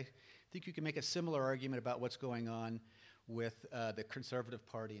 because I think you can make a similar argument about what's going on with the Conservative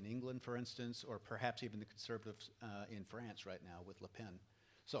Party in England, for instance, or perhaps even the Conservatives in France right now with Le Pen.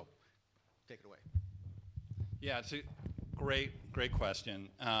 So, take it away. Yeah, it's a great question,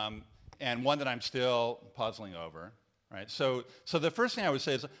 and one that I'm still puzzling over. Right. So the first thing I would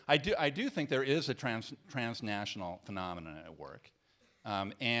say is I do think there is a transnational phenomenon at work,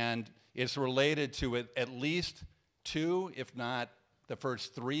 and it's related to at least 2, if not the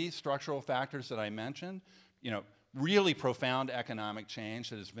first 3 structural factors that I mentioned. Really profound economic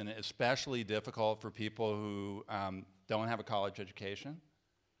change that has been especially difficult for people who don't have a college education,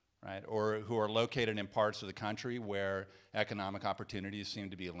 right, or who are located in parts of the country where economic opportunities seem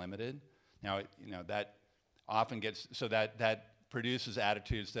to be limited. Now, that often gets, so that produces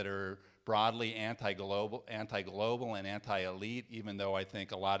attitudes that are broadly anti-global and anti-elite, even though I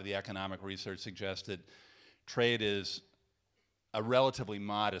think a lot of the economic research suggests that trade is a relatively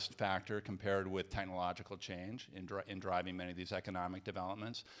modest factor compared with technological change in driving many of these economic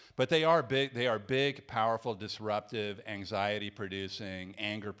developments. But they are big, powerful, disruptive, anxiety-producing,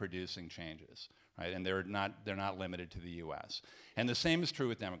 anger-producing changes, right? And they're not limited to the U.S. And the same is true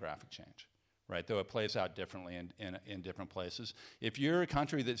with demographic change. Right, though it plays out differently in different places. If you're a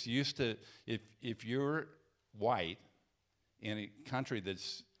country that's used to, if you're white in a country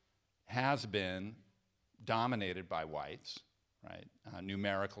that's has been dominated by whites, right,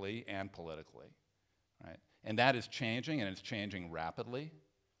 numerically and politically, right, and that is changing, and it's changing rapidly,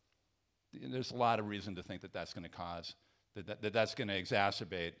 there's a lot of reason to think that that's going to cause, that's going to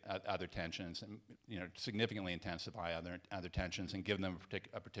exacerbate other tensions and significantly intensify other tensions and give them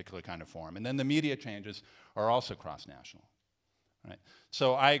a particular kind of form. And then the media changes are also cross-national, right?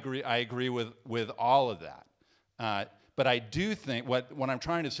 So I agree with all of that. But I do think what I'm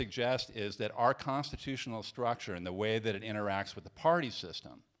trying to suggest is that our constitutional structure and the way that it interacts with the party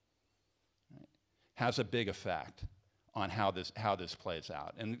system, right, has a big effect on how this plays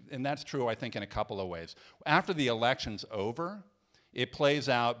out. And that's true, I think, in a couple of ways. After the election's over, it plays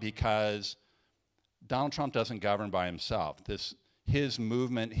out because Donald Trump doesn't govern by himself. His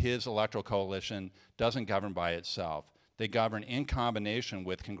movement, his electoral coalition doesn't govern by itself. They govern in combination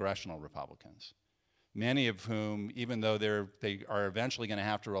with congressional Republicans, many of whom, even though they are eventually going to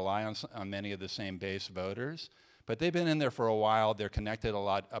have to rely on many of the same base voters, but they've been in there for a while. They're connected a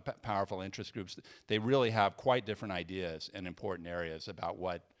lot, powerful interest groups. They really have quite different ideas in important areas about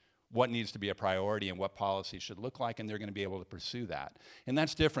what needs to be a priority and what policy should look like, and they're going to be able to pursue that. And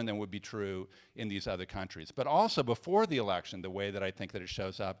that's different than would be true in these other countries. But also before the election, the way that I think that it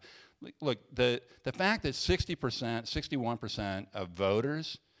shows up, look, the fact that 60%, 61% of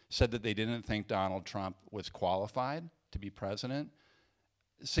voters said that they didn't think Donald Trump was qualified to be president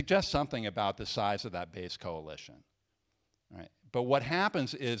suggests something about the size of that base coalition, right? But what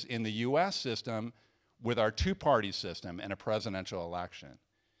happens is in the US system, with our 2-party system and a presidential election,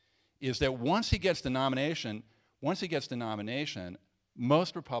 is that once he gets the nomination,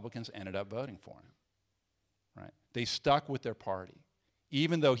 most Republicans ended up voting for him, right? They stuck with their party,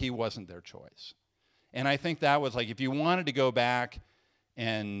 even though he wasn't their choice. And I think that was like, if you wanted to go back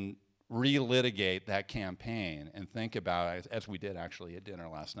and relitigate that campaign and think about it, as we did actually at dinner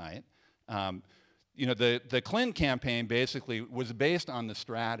last night, you know, the Clinton campaign basically was based on the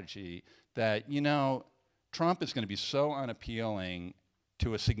strategy that, you know, Trump is going to be so unappealing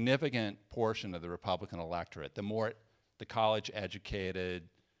to a significant portion of the Republican electorate, the more the college-educated,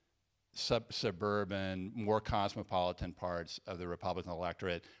 suburban, more cosmopolitan parts of the Republican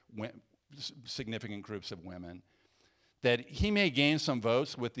electorate, significant groups of women, that he may gain some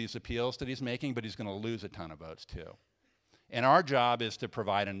votes with these appeals that he's making, but he's going to lose a ton of votes too. And our job is to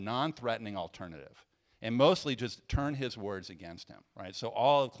provide a non-threatening alternative, and mostly just turn his words against him, right? So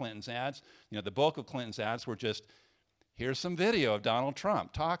all of Clinton's ads, you know, the bulk of Clinton's ads were just, here's some video of Donald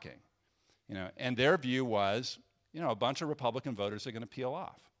Trump talking, you know, and their view was, you know, a bunch of Republican voters are going to peel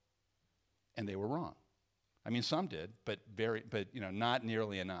off. And they were wrong. I mean, some did, but you know, not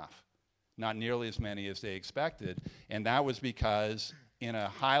nearly enough. Not nearly as many as they expected. And that was because in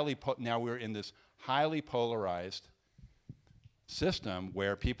a now we're in this highly polarized system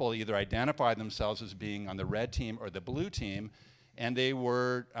where people either identify themselves as being on the red team or the blue team, and they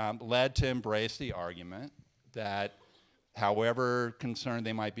were led to embrace the argument that however concerned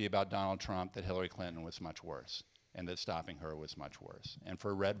they might be about Donald Trump, that Hillary Clinton was much worse, and that stopping her was much worse. And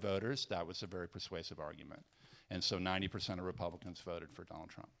for red voters, that was a very persuasive argument. And so 90% of Republicans voted for Donald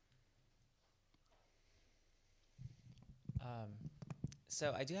Trump.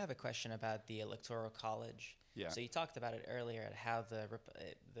 So I do have a question about the Electoral College. Yeah. So you talked about it earlier, at how the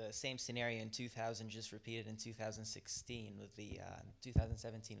same scenario in 2000 just repeated in 2016 with the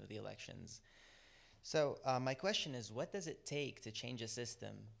 2017 with the elections. So my question is, what does it take to change a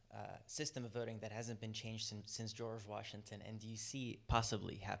system of voting that hasn't been changed since George Washington, and do you see it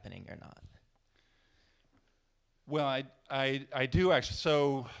possibly happening or not? Well, I do actually.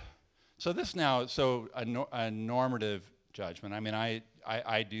 So this now, a normative judgment. I mean,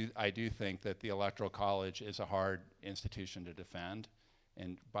 I do think that the Electoral College is a hard institution to defend,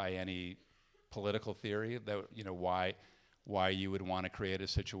 and by any political theory, that, you know, why you would want to create a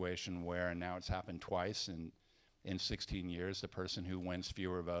situation where, and now it's happened twice in 16 years, the person who wins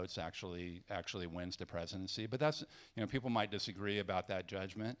fewer votes actually wins the presidency. But that's, you know, people might disagree about that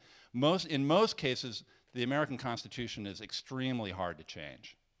judgment. In most cases, the American Constitution is extremely hard to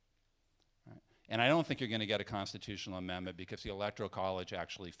change. Right? And I don't think you're going to get a constitutional amendment because the Electoral College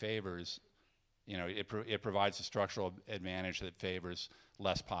actually favors, you know, it provides a structural advantage that favors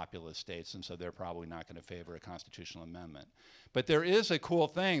less populous states, and so they're probably not going to favor a constitutional amendment. But there is a cool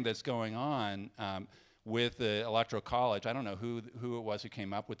thing that's going on with the Electoral College. I don't know who it was who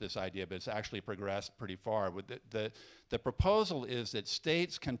came up with this idea, but it's actually progressed pretty far. The proposal is that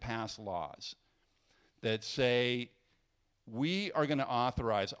states can pass laws that say, we are going to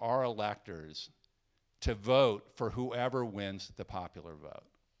authorize our electors to vote for whoever wins the popular vote.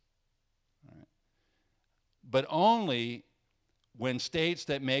 Right? But only when states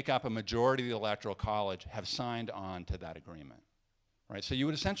that make up a majority of the Electoral College have signed on to that agreement. Right? So you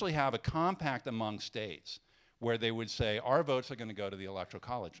would essentially have a compact among states where they would say, our votes are going to go to the Electoral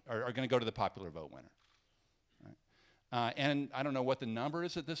College, or are going to go to the popular vote winner. Right? And I don't know what the number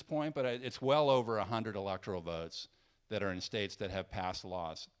is at this point, but it's well over 100 electoral votes that are in states that have passed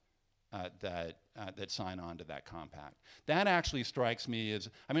laws that sign on to that compact. That actually strikes me as,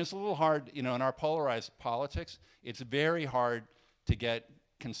 I mean, it's a little hard, you know, in our polarized politics, it's very hard to get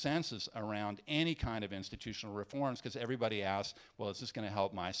consensus around any kind of institutional reforms because everybody asks, well, is this going to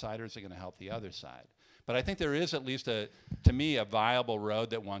help my side or is it going to help the other side? But I think there is at least, to me, a viable road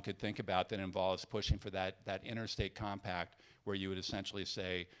that one could think about that involves pushing for that interstate compact where you would essentially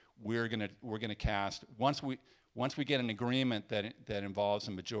say, we're going to cast, once we get an agreement that involves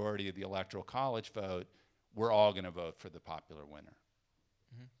a majority of the Electoral College vote, we're all going to vote for the popular winner.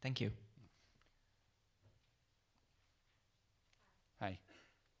 Mm-hmm. Thank you. Hi.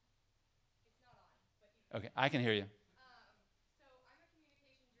 It's not on, but okay, I can hear you. So I'm a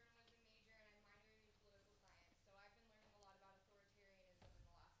communication journalism major and I'm minoring in political science. So I've been learning a lot about authoritarianism in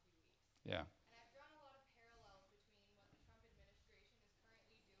the last few weeks. Yeah. And I've drawn a lot of parallels between what the Trump administration is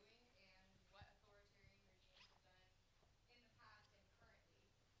currently doing and what authoritarian regimes have done in the past and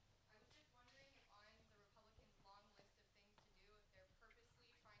currently. I was just wondering if on the Republicans' long list of things to do, if they're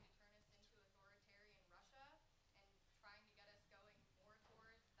purposely trying to turn us into authoritarian Russia and trying to get us going more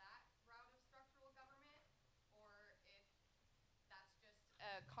towards that route of structural government, or if that's just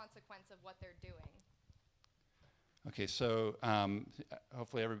a consequence of what they're doing. Okay, so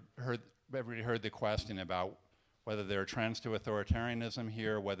hopefully everybody heard the question about whether there are trends to authoritarianism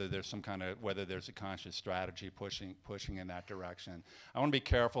here, whether there's whether there's a conscious strategy pushing in that direction. I want to be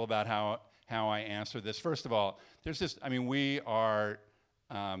careful about how I answer this. First of all, we are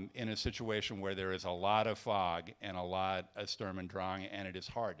in a situation where there is a lot of fog and a lot of Sturm und Drang, and it is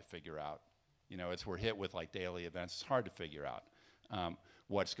hard to figure out. We're hit with like daily events. It's hard to figure out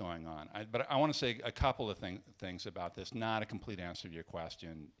what's going on. But I want to say a couple of things about this, not a complete answer to your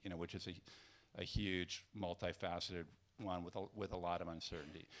question, which is a huge, multifaceted one with a lot of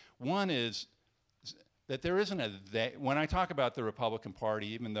uncertainty. One is that there isn't when I talk about the Republican Party,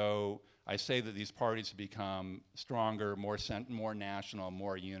 even though I say that these parties have become stronger, more national,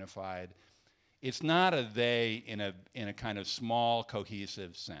 more unified, it's not a they in a kind of small,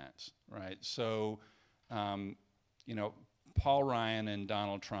 cohesive sense, right? So, Paul Ryan and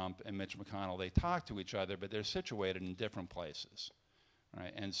Donald Trump and Mitch McConnell, they talk to each other, but they're situated in different places,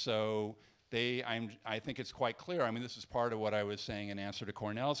 right? And so I think it's quite clear. I mean, this is part of what I was saying in answer to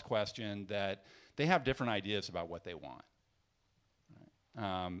Cornell's question, that they have different ideas about what they want,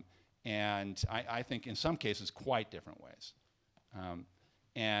 right? And I think in some cases quite different ways.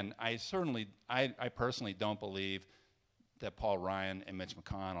 And I personally don't believe that Paul Ryan and Mitch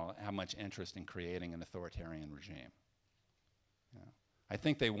McConnell have much interest in creating an authoritarian regime. I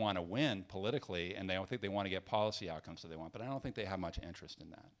think they want to win politically, and I think they want to get policy outcomes that they want, but I don't think they have much interest in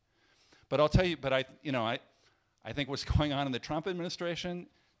that. But I'll tell you, I think what's going on in the Trump administration,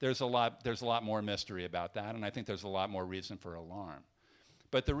 there's a lot more mystery about that, and I think there's a lot more reason for alarm.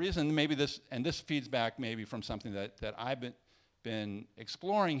 But the reason maybe this feeds back maybe from something that I've been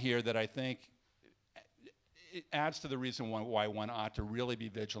exploring here, that I think it adds to the reason why one ought to really be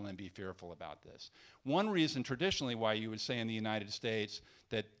vigilant and be fearful about this. One reason traditionally why you would say in the United States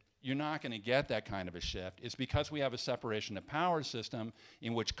that you're not going to get that kind of a shift is because we have a separation of powers system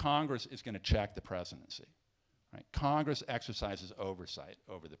in which Congress is going to check the presidency. Right? Congress exercises oversight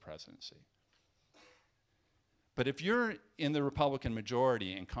over the presidency. But if you're in the Republican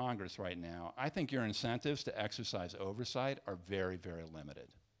majority in Congress right now, I think your incentives to exercise oversight are very, very limited.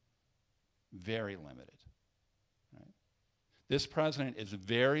 Very limited. Right? This president is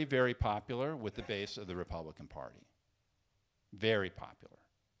very, very popular with the base of the Republican Party. Very popular.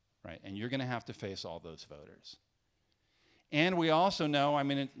 Right? And you're going to have to face all those voters. And we also know, I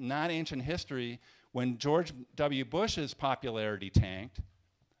mean, not ancient history, when George W. Bush's popularity tanked,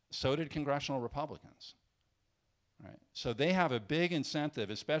 so did congressional Republicans. Right? So they have a big incentive,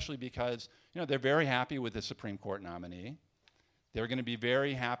 especially because they're very happy with the Supreme Court nominee. They're going to be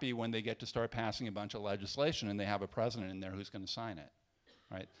very happy when they get to start passing a bunch of legislation and they have a president in there who's going to sign it.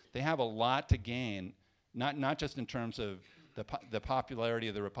 Right? They have a lot to gain, not just in terms of the popularity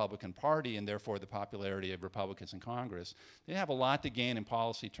of the Republican Party and therefore the popularity of Republicans in Congress. They have a lot to gain in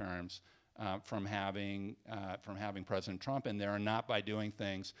policy terms from having President Trump in there, and not by doing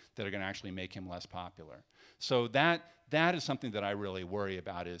things that are going to actually make him less popular. So that is something that I really worry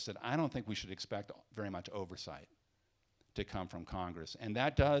about, is that I don't think we should expect very much oversight to come from Congress, and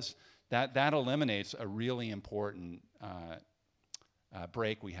that eliminates a really important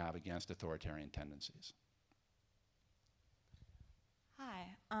break we have against authoritarian tendencies. Hi.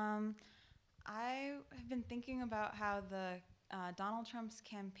 I have been thinking about how the Donald Trump's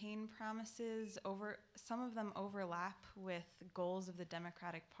campaign promises, some of them overlap with goals of the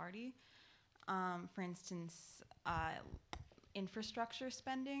Democratic Party. For instance, infrastructure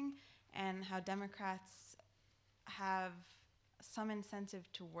spending, and how Democrats have some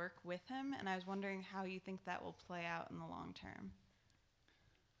incentive to work with him. And I was wondering how you think that will play out in the long term.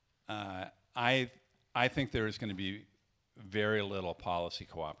 I think there is going to be very little policy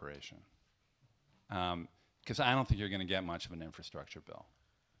cooperation, because I don't think you're going to get much of an infrastructure bill.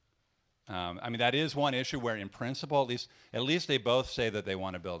 I mean, that is one issue where in principle, at least they both say that they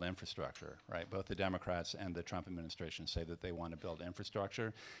want to build infrastructure, right? Both the Democrats and the Trump administration say that they want to build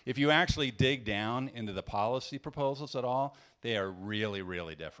infrastructure. If you actually dig down into the policy proposals at all, they are really,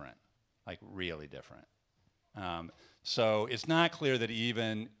 really different, like really different. So it's not clear that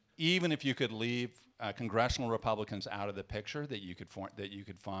even if you could leave congressional Republicans out of the picture, that you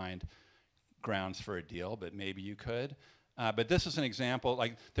could find grounds for a deal, but maybe you could. But this is an example,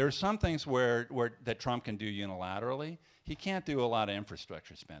 like there are some things that Trump can do unilaterally. He can't do a lot of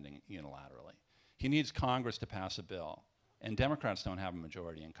infrastructure spending unilaterally. He needs Congress to pass a bill, and Democrats don't have a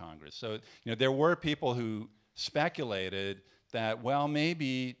majority in Congress. So there were people who speculated that, well,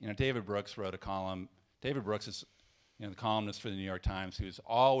 maybe David Brooks wrote a column. David Brooks is the columnist for the New York Times, who's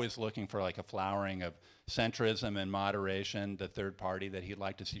always looking for like a flowering of centrism and moderation, the third party that he'd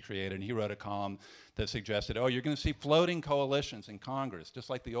like to see created. And he wrote a column that suggested, oh, you're going to see floating coalitions in Congress, just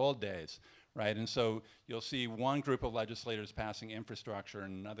like the old days, right? And so you'll see one group of legislators passing infrastructure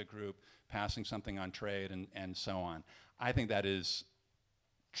and another group passing something on trade and so on. I think that is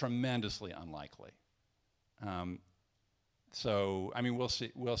tremendously unlikely. So, I mean, we'll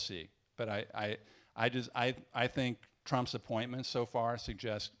see. But I think Trump's appointments so far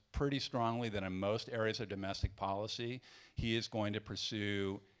suggest pretty strongly that in most areas of domestic policy, he is going to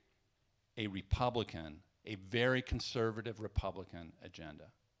pursue a Republican, a very conservative Republican agenda.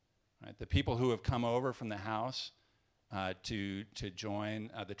 Right? The people who have come over from the House to join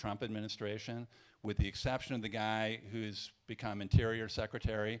the Trump administration, with the exception of the guy who's become Interior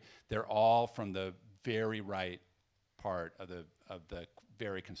Secretary, they're all from the very right part of the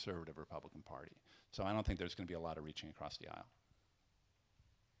very conservative Republican Party. So I don't think there's going to be a lot of reaching across the aisle.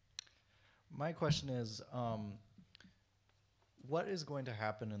 My question is, what is going to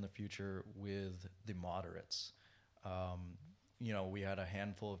happen in the future with the moderates? You know, we had a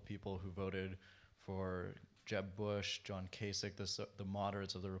handful of people who voted for Jeb Bush, John Kasich, the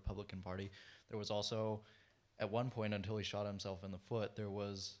moderates of the Republican Party. There was also, at one point, until he shot himself in the foot, there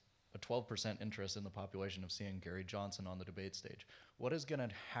was a 12% interest in the population of seeing Gary Johnson on the debate stage. What is going to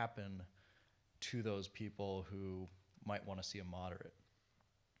happen to those people who might want to see a moderate?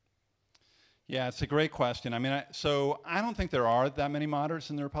 Yeah, it's a great question. I mean, so I don't think there are that many moderates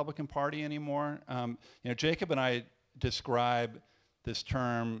in the Republican Party anymore. You know, Jacob and I describe this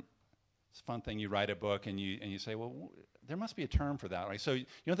term. It's a fun thing. You write a book and you say, well, there must be a term for that, right? So you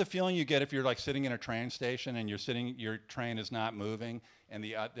know the feeling you get if you're like sitting in a train station and your train is not moving and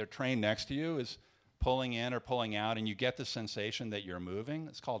the train next to you is pulling in or pulling out, and you get the sensation that you're moving.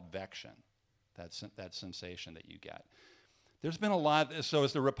 It's called vection. That sensation that you get. There's been a lot, so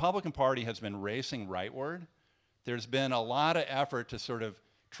as the Republican Party has been racing rightward, there's been a lot of effort to sort of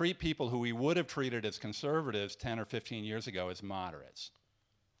treat people who we would have treated as conservatives 10 or 15 years ago as moderates,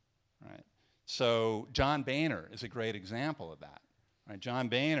 right? So John Boehner is a great example of that, right? John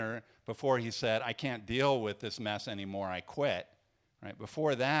Boehner, before he said, I can't deal with this mess anymore, I quit, right?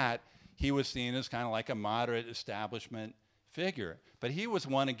 Before that, he was seen as kind of like a moderate establishment figure, but he was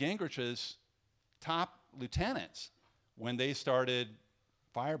one of Gingrich's top lieutenants when they started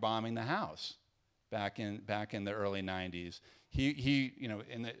firebombing the House back in the early 90s. He you know,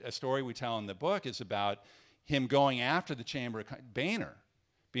 a story we tell in the book is about him going after the Chamber of Boehner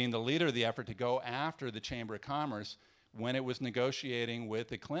being the leader of the effort to go after the Chamber of Commerce when it was negotiating with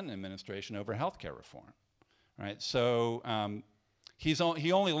the Clinton administration over healthcare reform, right? So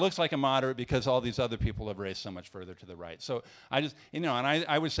he only looks like a moderate because all these other people have raced so much further to the right. So I just, you know, and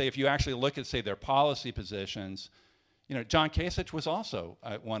I would say if you actually look at, say, their policy positions, you know, John Kasich was also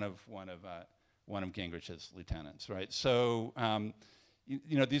one of Gingrich's lieutenants, right? So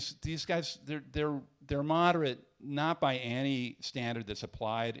you know, these guys, they're moderate, not by any standard that's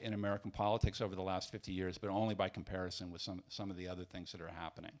applied in American politics over the last 50 years, but only by comparison with some of the other things that are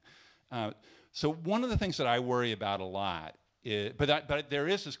happening. So one of the things that I worry about a lot is, but there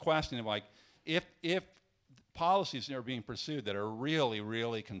is this question of like, if policies are being pursued that are really,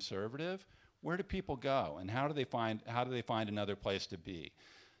 really conservative, where do people go, and how do they find another place to be?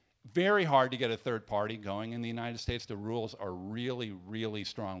 Very hard to get a third party going in the United States. The rules are really, really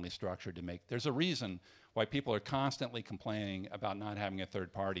strongly structured to make. There's a reason why people are constantly complaining about not having a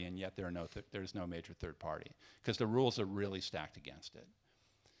third party, and yet there's no major third party, because the rules are really stacked against it.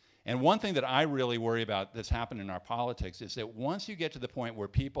 And one thing that I really worry about that's happened in our politics is that once you get to the point where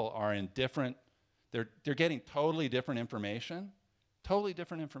people are in different, they're getting totally different information,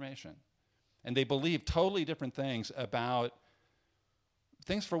 and they believe totally different things about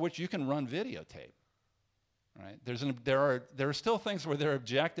things for which you can run videotape, right? There are still things where there are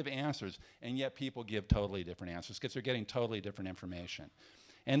objective answers, and yet people give totally different answers because they're getting totally different information.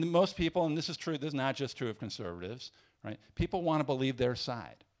 And most people, and this is true, this is not just true of conservatives, right? People want to believe their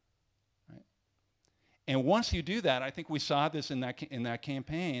side, right? And once you do that, I think we saw this in that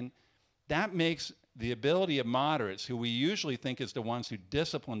campaign, that makes the ability of moderates, who we usually think is the ones who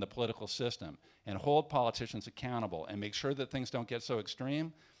discipline the political system and hold politicians accountable and make sure that things don't get so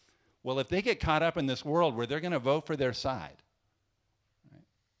extreme, well, if they get caught up in this world where they're going to vote for their side, right?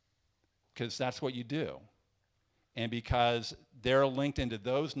 Because that's what you do, and because they're linked into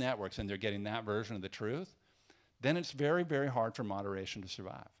those networks and they're getting that version of the truth, then it's very, very hard for moderation to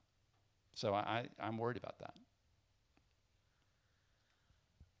survive. So I'm worried about that.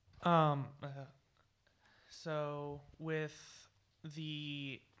 So with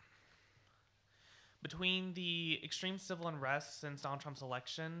between the extreme civil unrest since Donald Trump's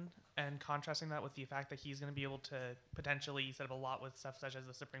election and contrasting that with the fact that he's going to be able to potentially set up a lot with stuff such as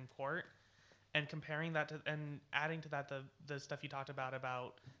the Supreme Court, and comparing that to, and adding to that the stuff you talked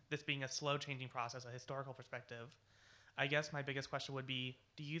about this being a slow changing process, a historical perspective, I guess my biggest question would be,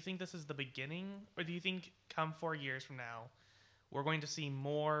 do you think this is the beginning, or do you think come 4 years from now, we're going to see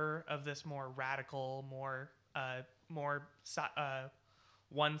more of this more radical, more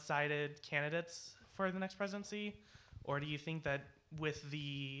one-sided candidates for the next presidency? Or do you think that with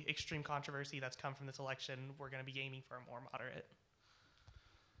the extreme controversy that's come from this election, we're going to be aiming for a more moderate?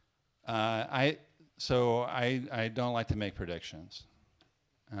 I don't like to make predictions.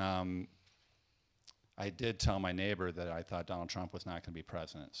 I did tell my neighbor that I thought Donald Trump was not going to be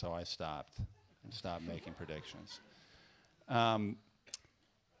president, so I stopped making predictions. I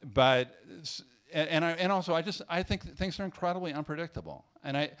think that things are incredibly unpredictable.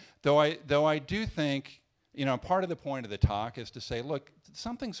 And though I do think, part of the point of the talk is to say, look,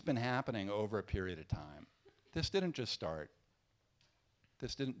 something's been happening over a period of time. This didn't just start.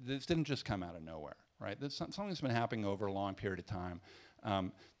 This didn't just come out of nowhere, right? Something's been happening over a long period of time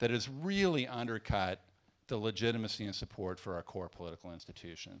that has really undercut the legitimacy and support for our core political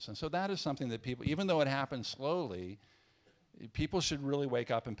institutions. And so that is something that people, even though it happens slowly, people should really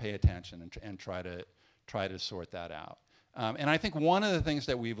wake up and pay attention and try to sort that out. And I think one of the things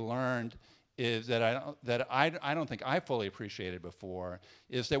that we've learned is that I don't think I fully appreciated before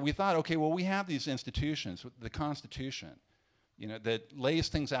is that we thought, okay, well, we have these institutions, the Constitution, that lays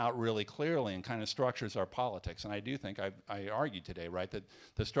things out really clearly and kind of structures our politics. And I do think, I argued today, right, that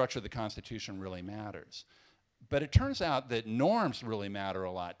the structure of the Constitution really matters. But it turns out that norms really matter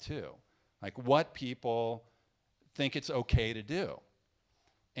a lot too, like what people think it's okay to do.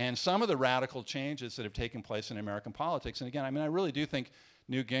 And some of the radical changes that have taken place in American politics, and again, I really do think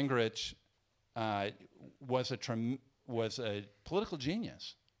Newt Gingrich was a political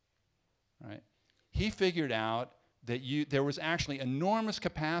genius, right? He figured out that there was actually enormous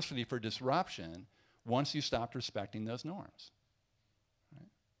capacity for disruption once you stopped respecting those norms. Right?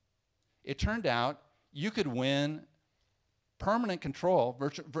 It turned out you could win permanent control,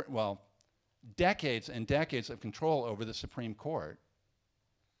 decades and decades of control over the Supreme Court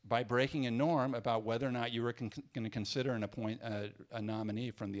by breaking a norm about whether or not you were going to consider and appoint a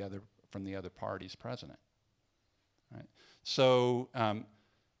nominee from the other party's president. Right? So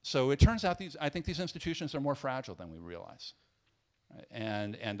it turns out I think these institutions are more fragile than we realize, right?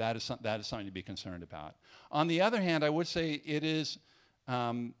 And that is something to be concerned about. On the other hand, I would say it is,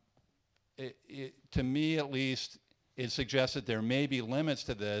 to me at least, it suggests that there may be limits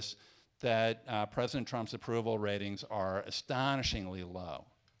to this, that President Trump's approval ratings are astonishingly low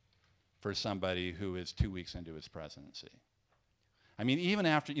for somebody who is 2 weeks into his presidency. I mean, even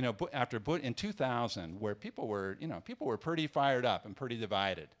after Bush in 2000, where people were pretty fired up and pretty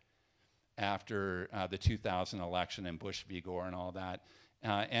divided after the 2000 election and Bush v. Gore and all that,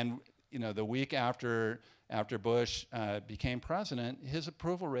 and the week after Bush became president, his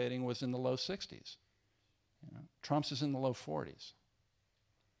approval rating was in the low 60s. Trump's is in the low 40s.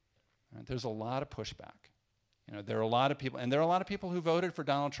 Right? There's a lot of pushback. There are a lot of people, and there are a lot of people who voted for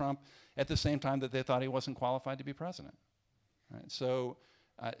Donald Trump at the same time that they thought he wasn't qualified to be president. Right? So,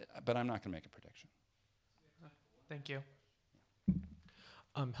 but I'm not going to make a prediction. Thank you.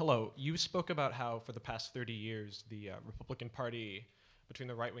 Hello. You spoke about how for the past 30 years, the Republican Party, between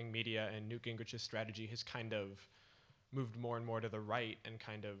the right-wing media and Newt Gingrich's strategy, has kind of moved more and more to the right and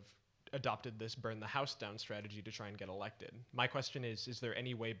kind of adopted this burn the house down strategy to try and get elected. My question is there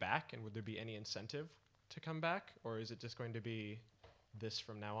any way back, and would there be any incentive to come back, or is it just going to be this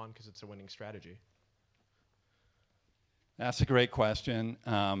from now on because it's a winning strategy? That's a great question.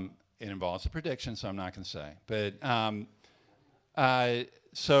 It involves a prediction, so I'm not going to say. But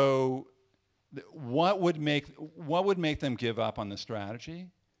what would make them give up on the strategy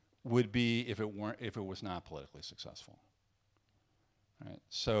would be if it was not politically successful. Right?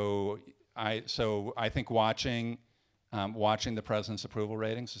 So I think watching the president's approval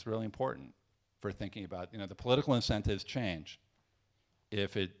ratings is really important for thinking about, the political incentives change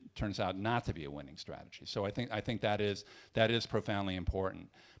if it turns out not to be a winning strategy. So I think that is profoundly important.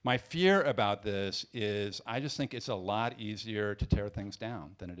 My fear about this is I just think it's a lot easier to tear things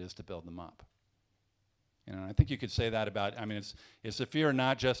down than it is to build them up. I think you could say that about, it's a fear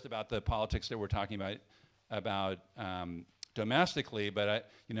not just about the politics that we're talking about domestically, but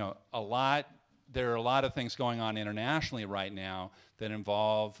there are a lot of things going on internationally right now that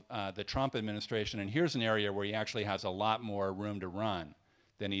involve the Trump administration, and here's an area where he actually has a lot more room to run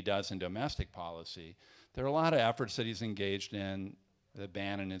than he does in domestic policy. There are a lot of efforts that he's engaged in, that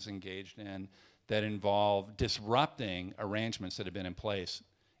Bannon is engaged in, that involve disrupting arrangements that have been in place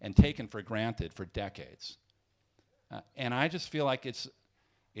and taken for granted for decades. And I just feel like it's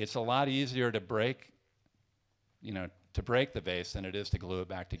a lot easier to break to break the vase than it is to glue it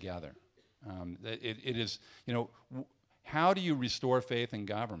back together. It is, how do you restore faith in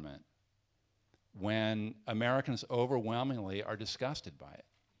government when Americans overwhelmingly are disgusted by it?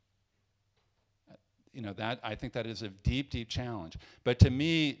 I think that is a deep, deep challenge. But to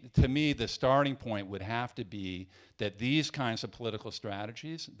me, the starting point would have to be that these kinds of political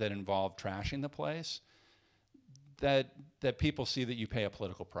strategies that involve trashing the place, that people see that you pay a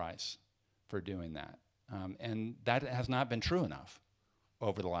political price for doing that. And that has not been true enough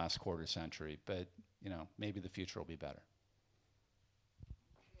over the last quarter century, but maybe the future will be better.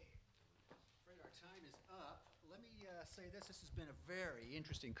 Afraid our time is up. Let me say this. This has been a very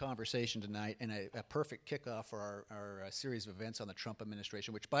interesting conversation tonight and a perfect kickoff for our series of events on the Trump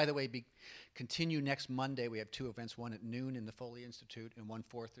administration, which, by the way, continue next Monday. We have two events, one at noon in the Foley Institute and one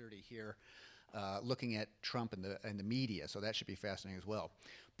 4:30 here, looking at Trump and the media, so that should be fascinating as well.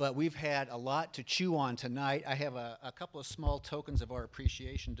 But we've had a lot to chew on tonight. I have a couple of small tokens of our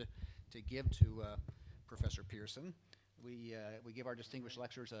appreciation to give to Professor Pierson. We give our distinguished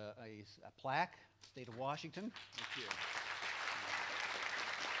lecturers a plaque, State of Washington. Thank you.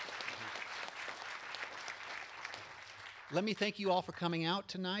 Let me thank you all for coming out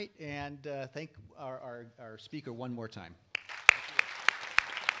tonight, and thank our speaker one more time.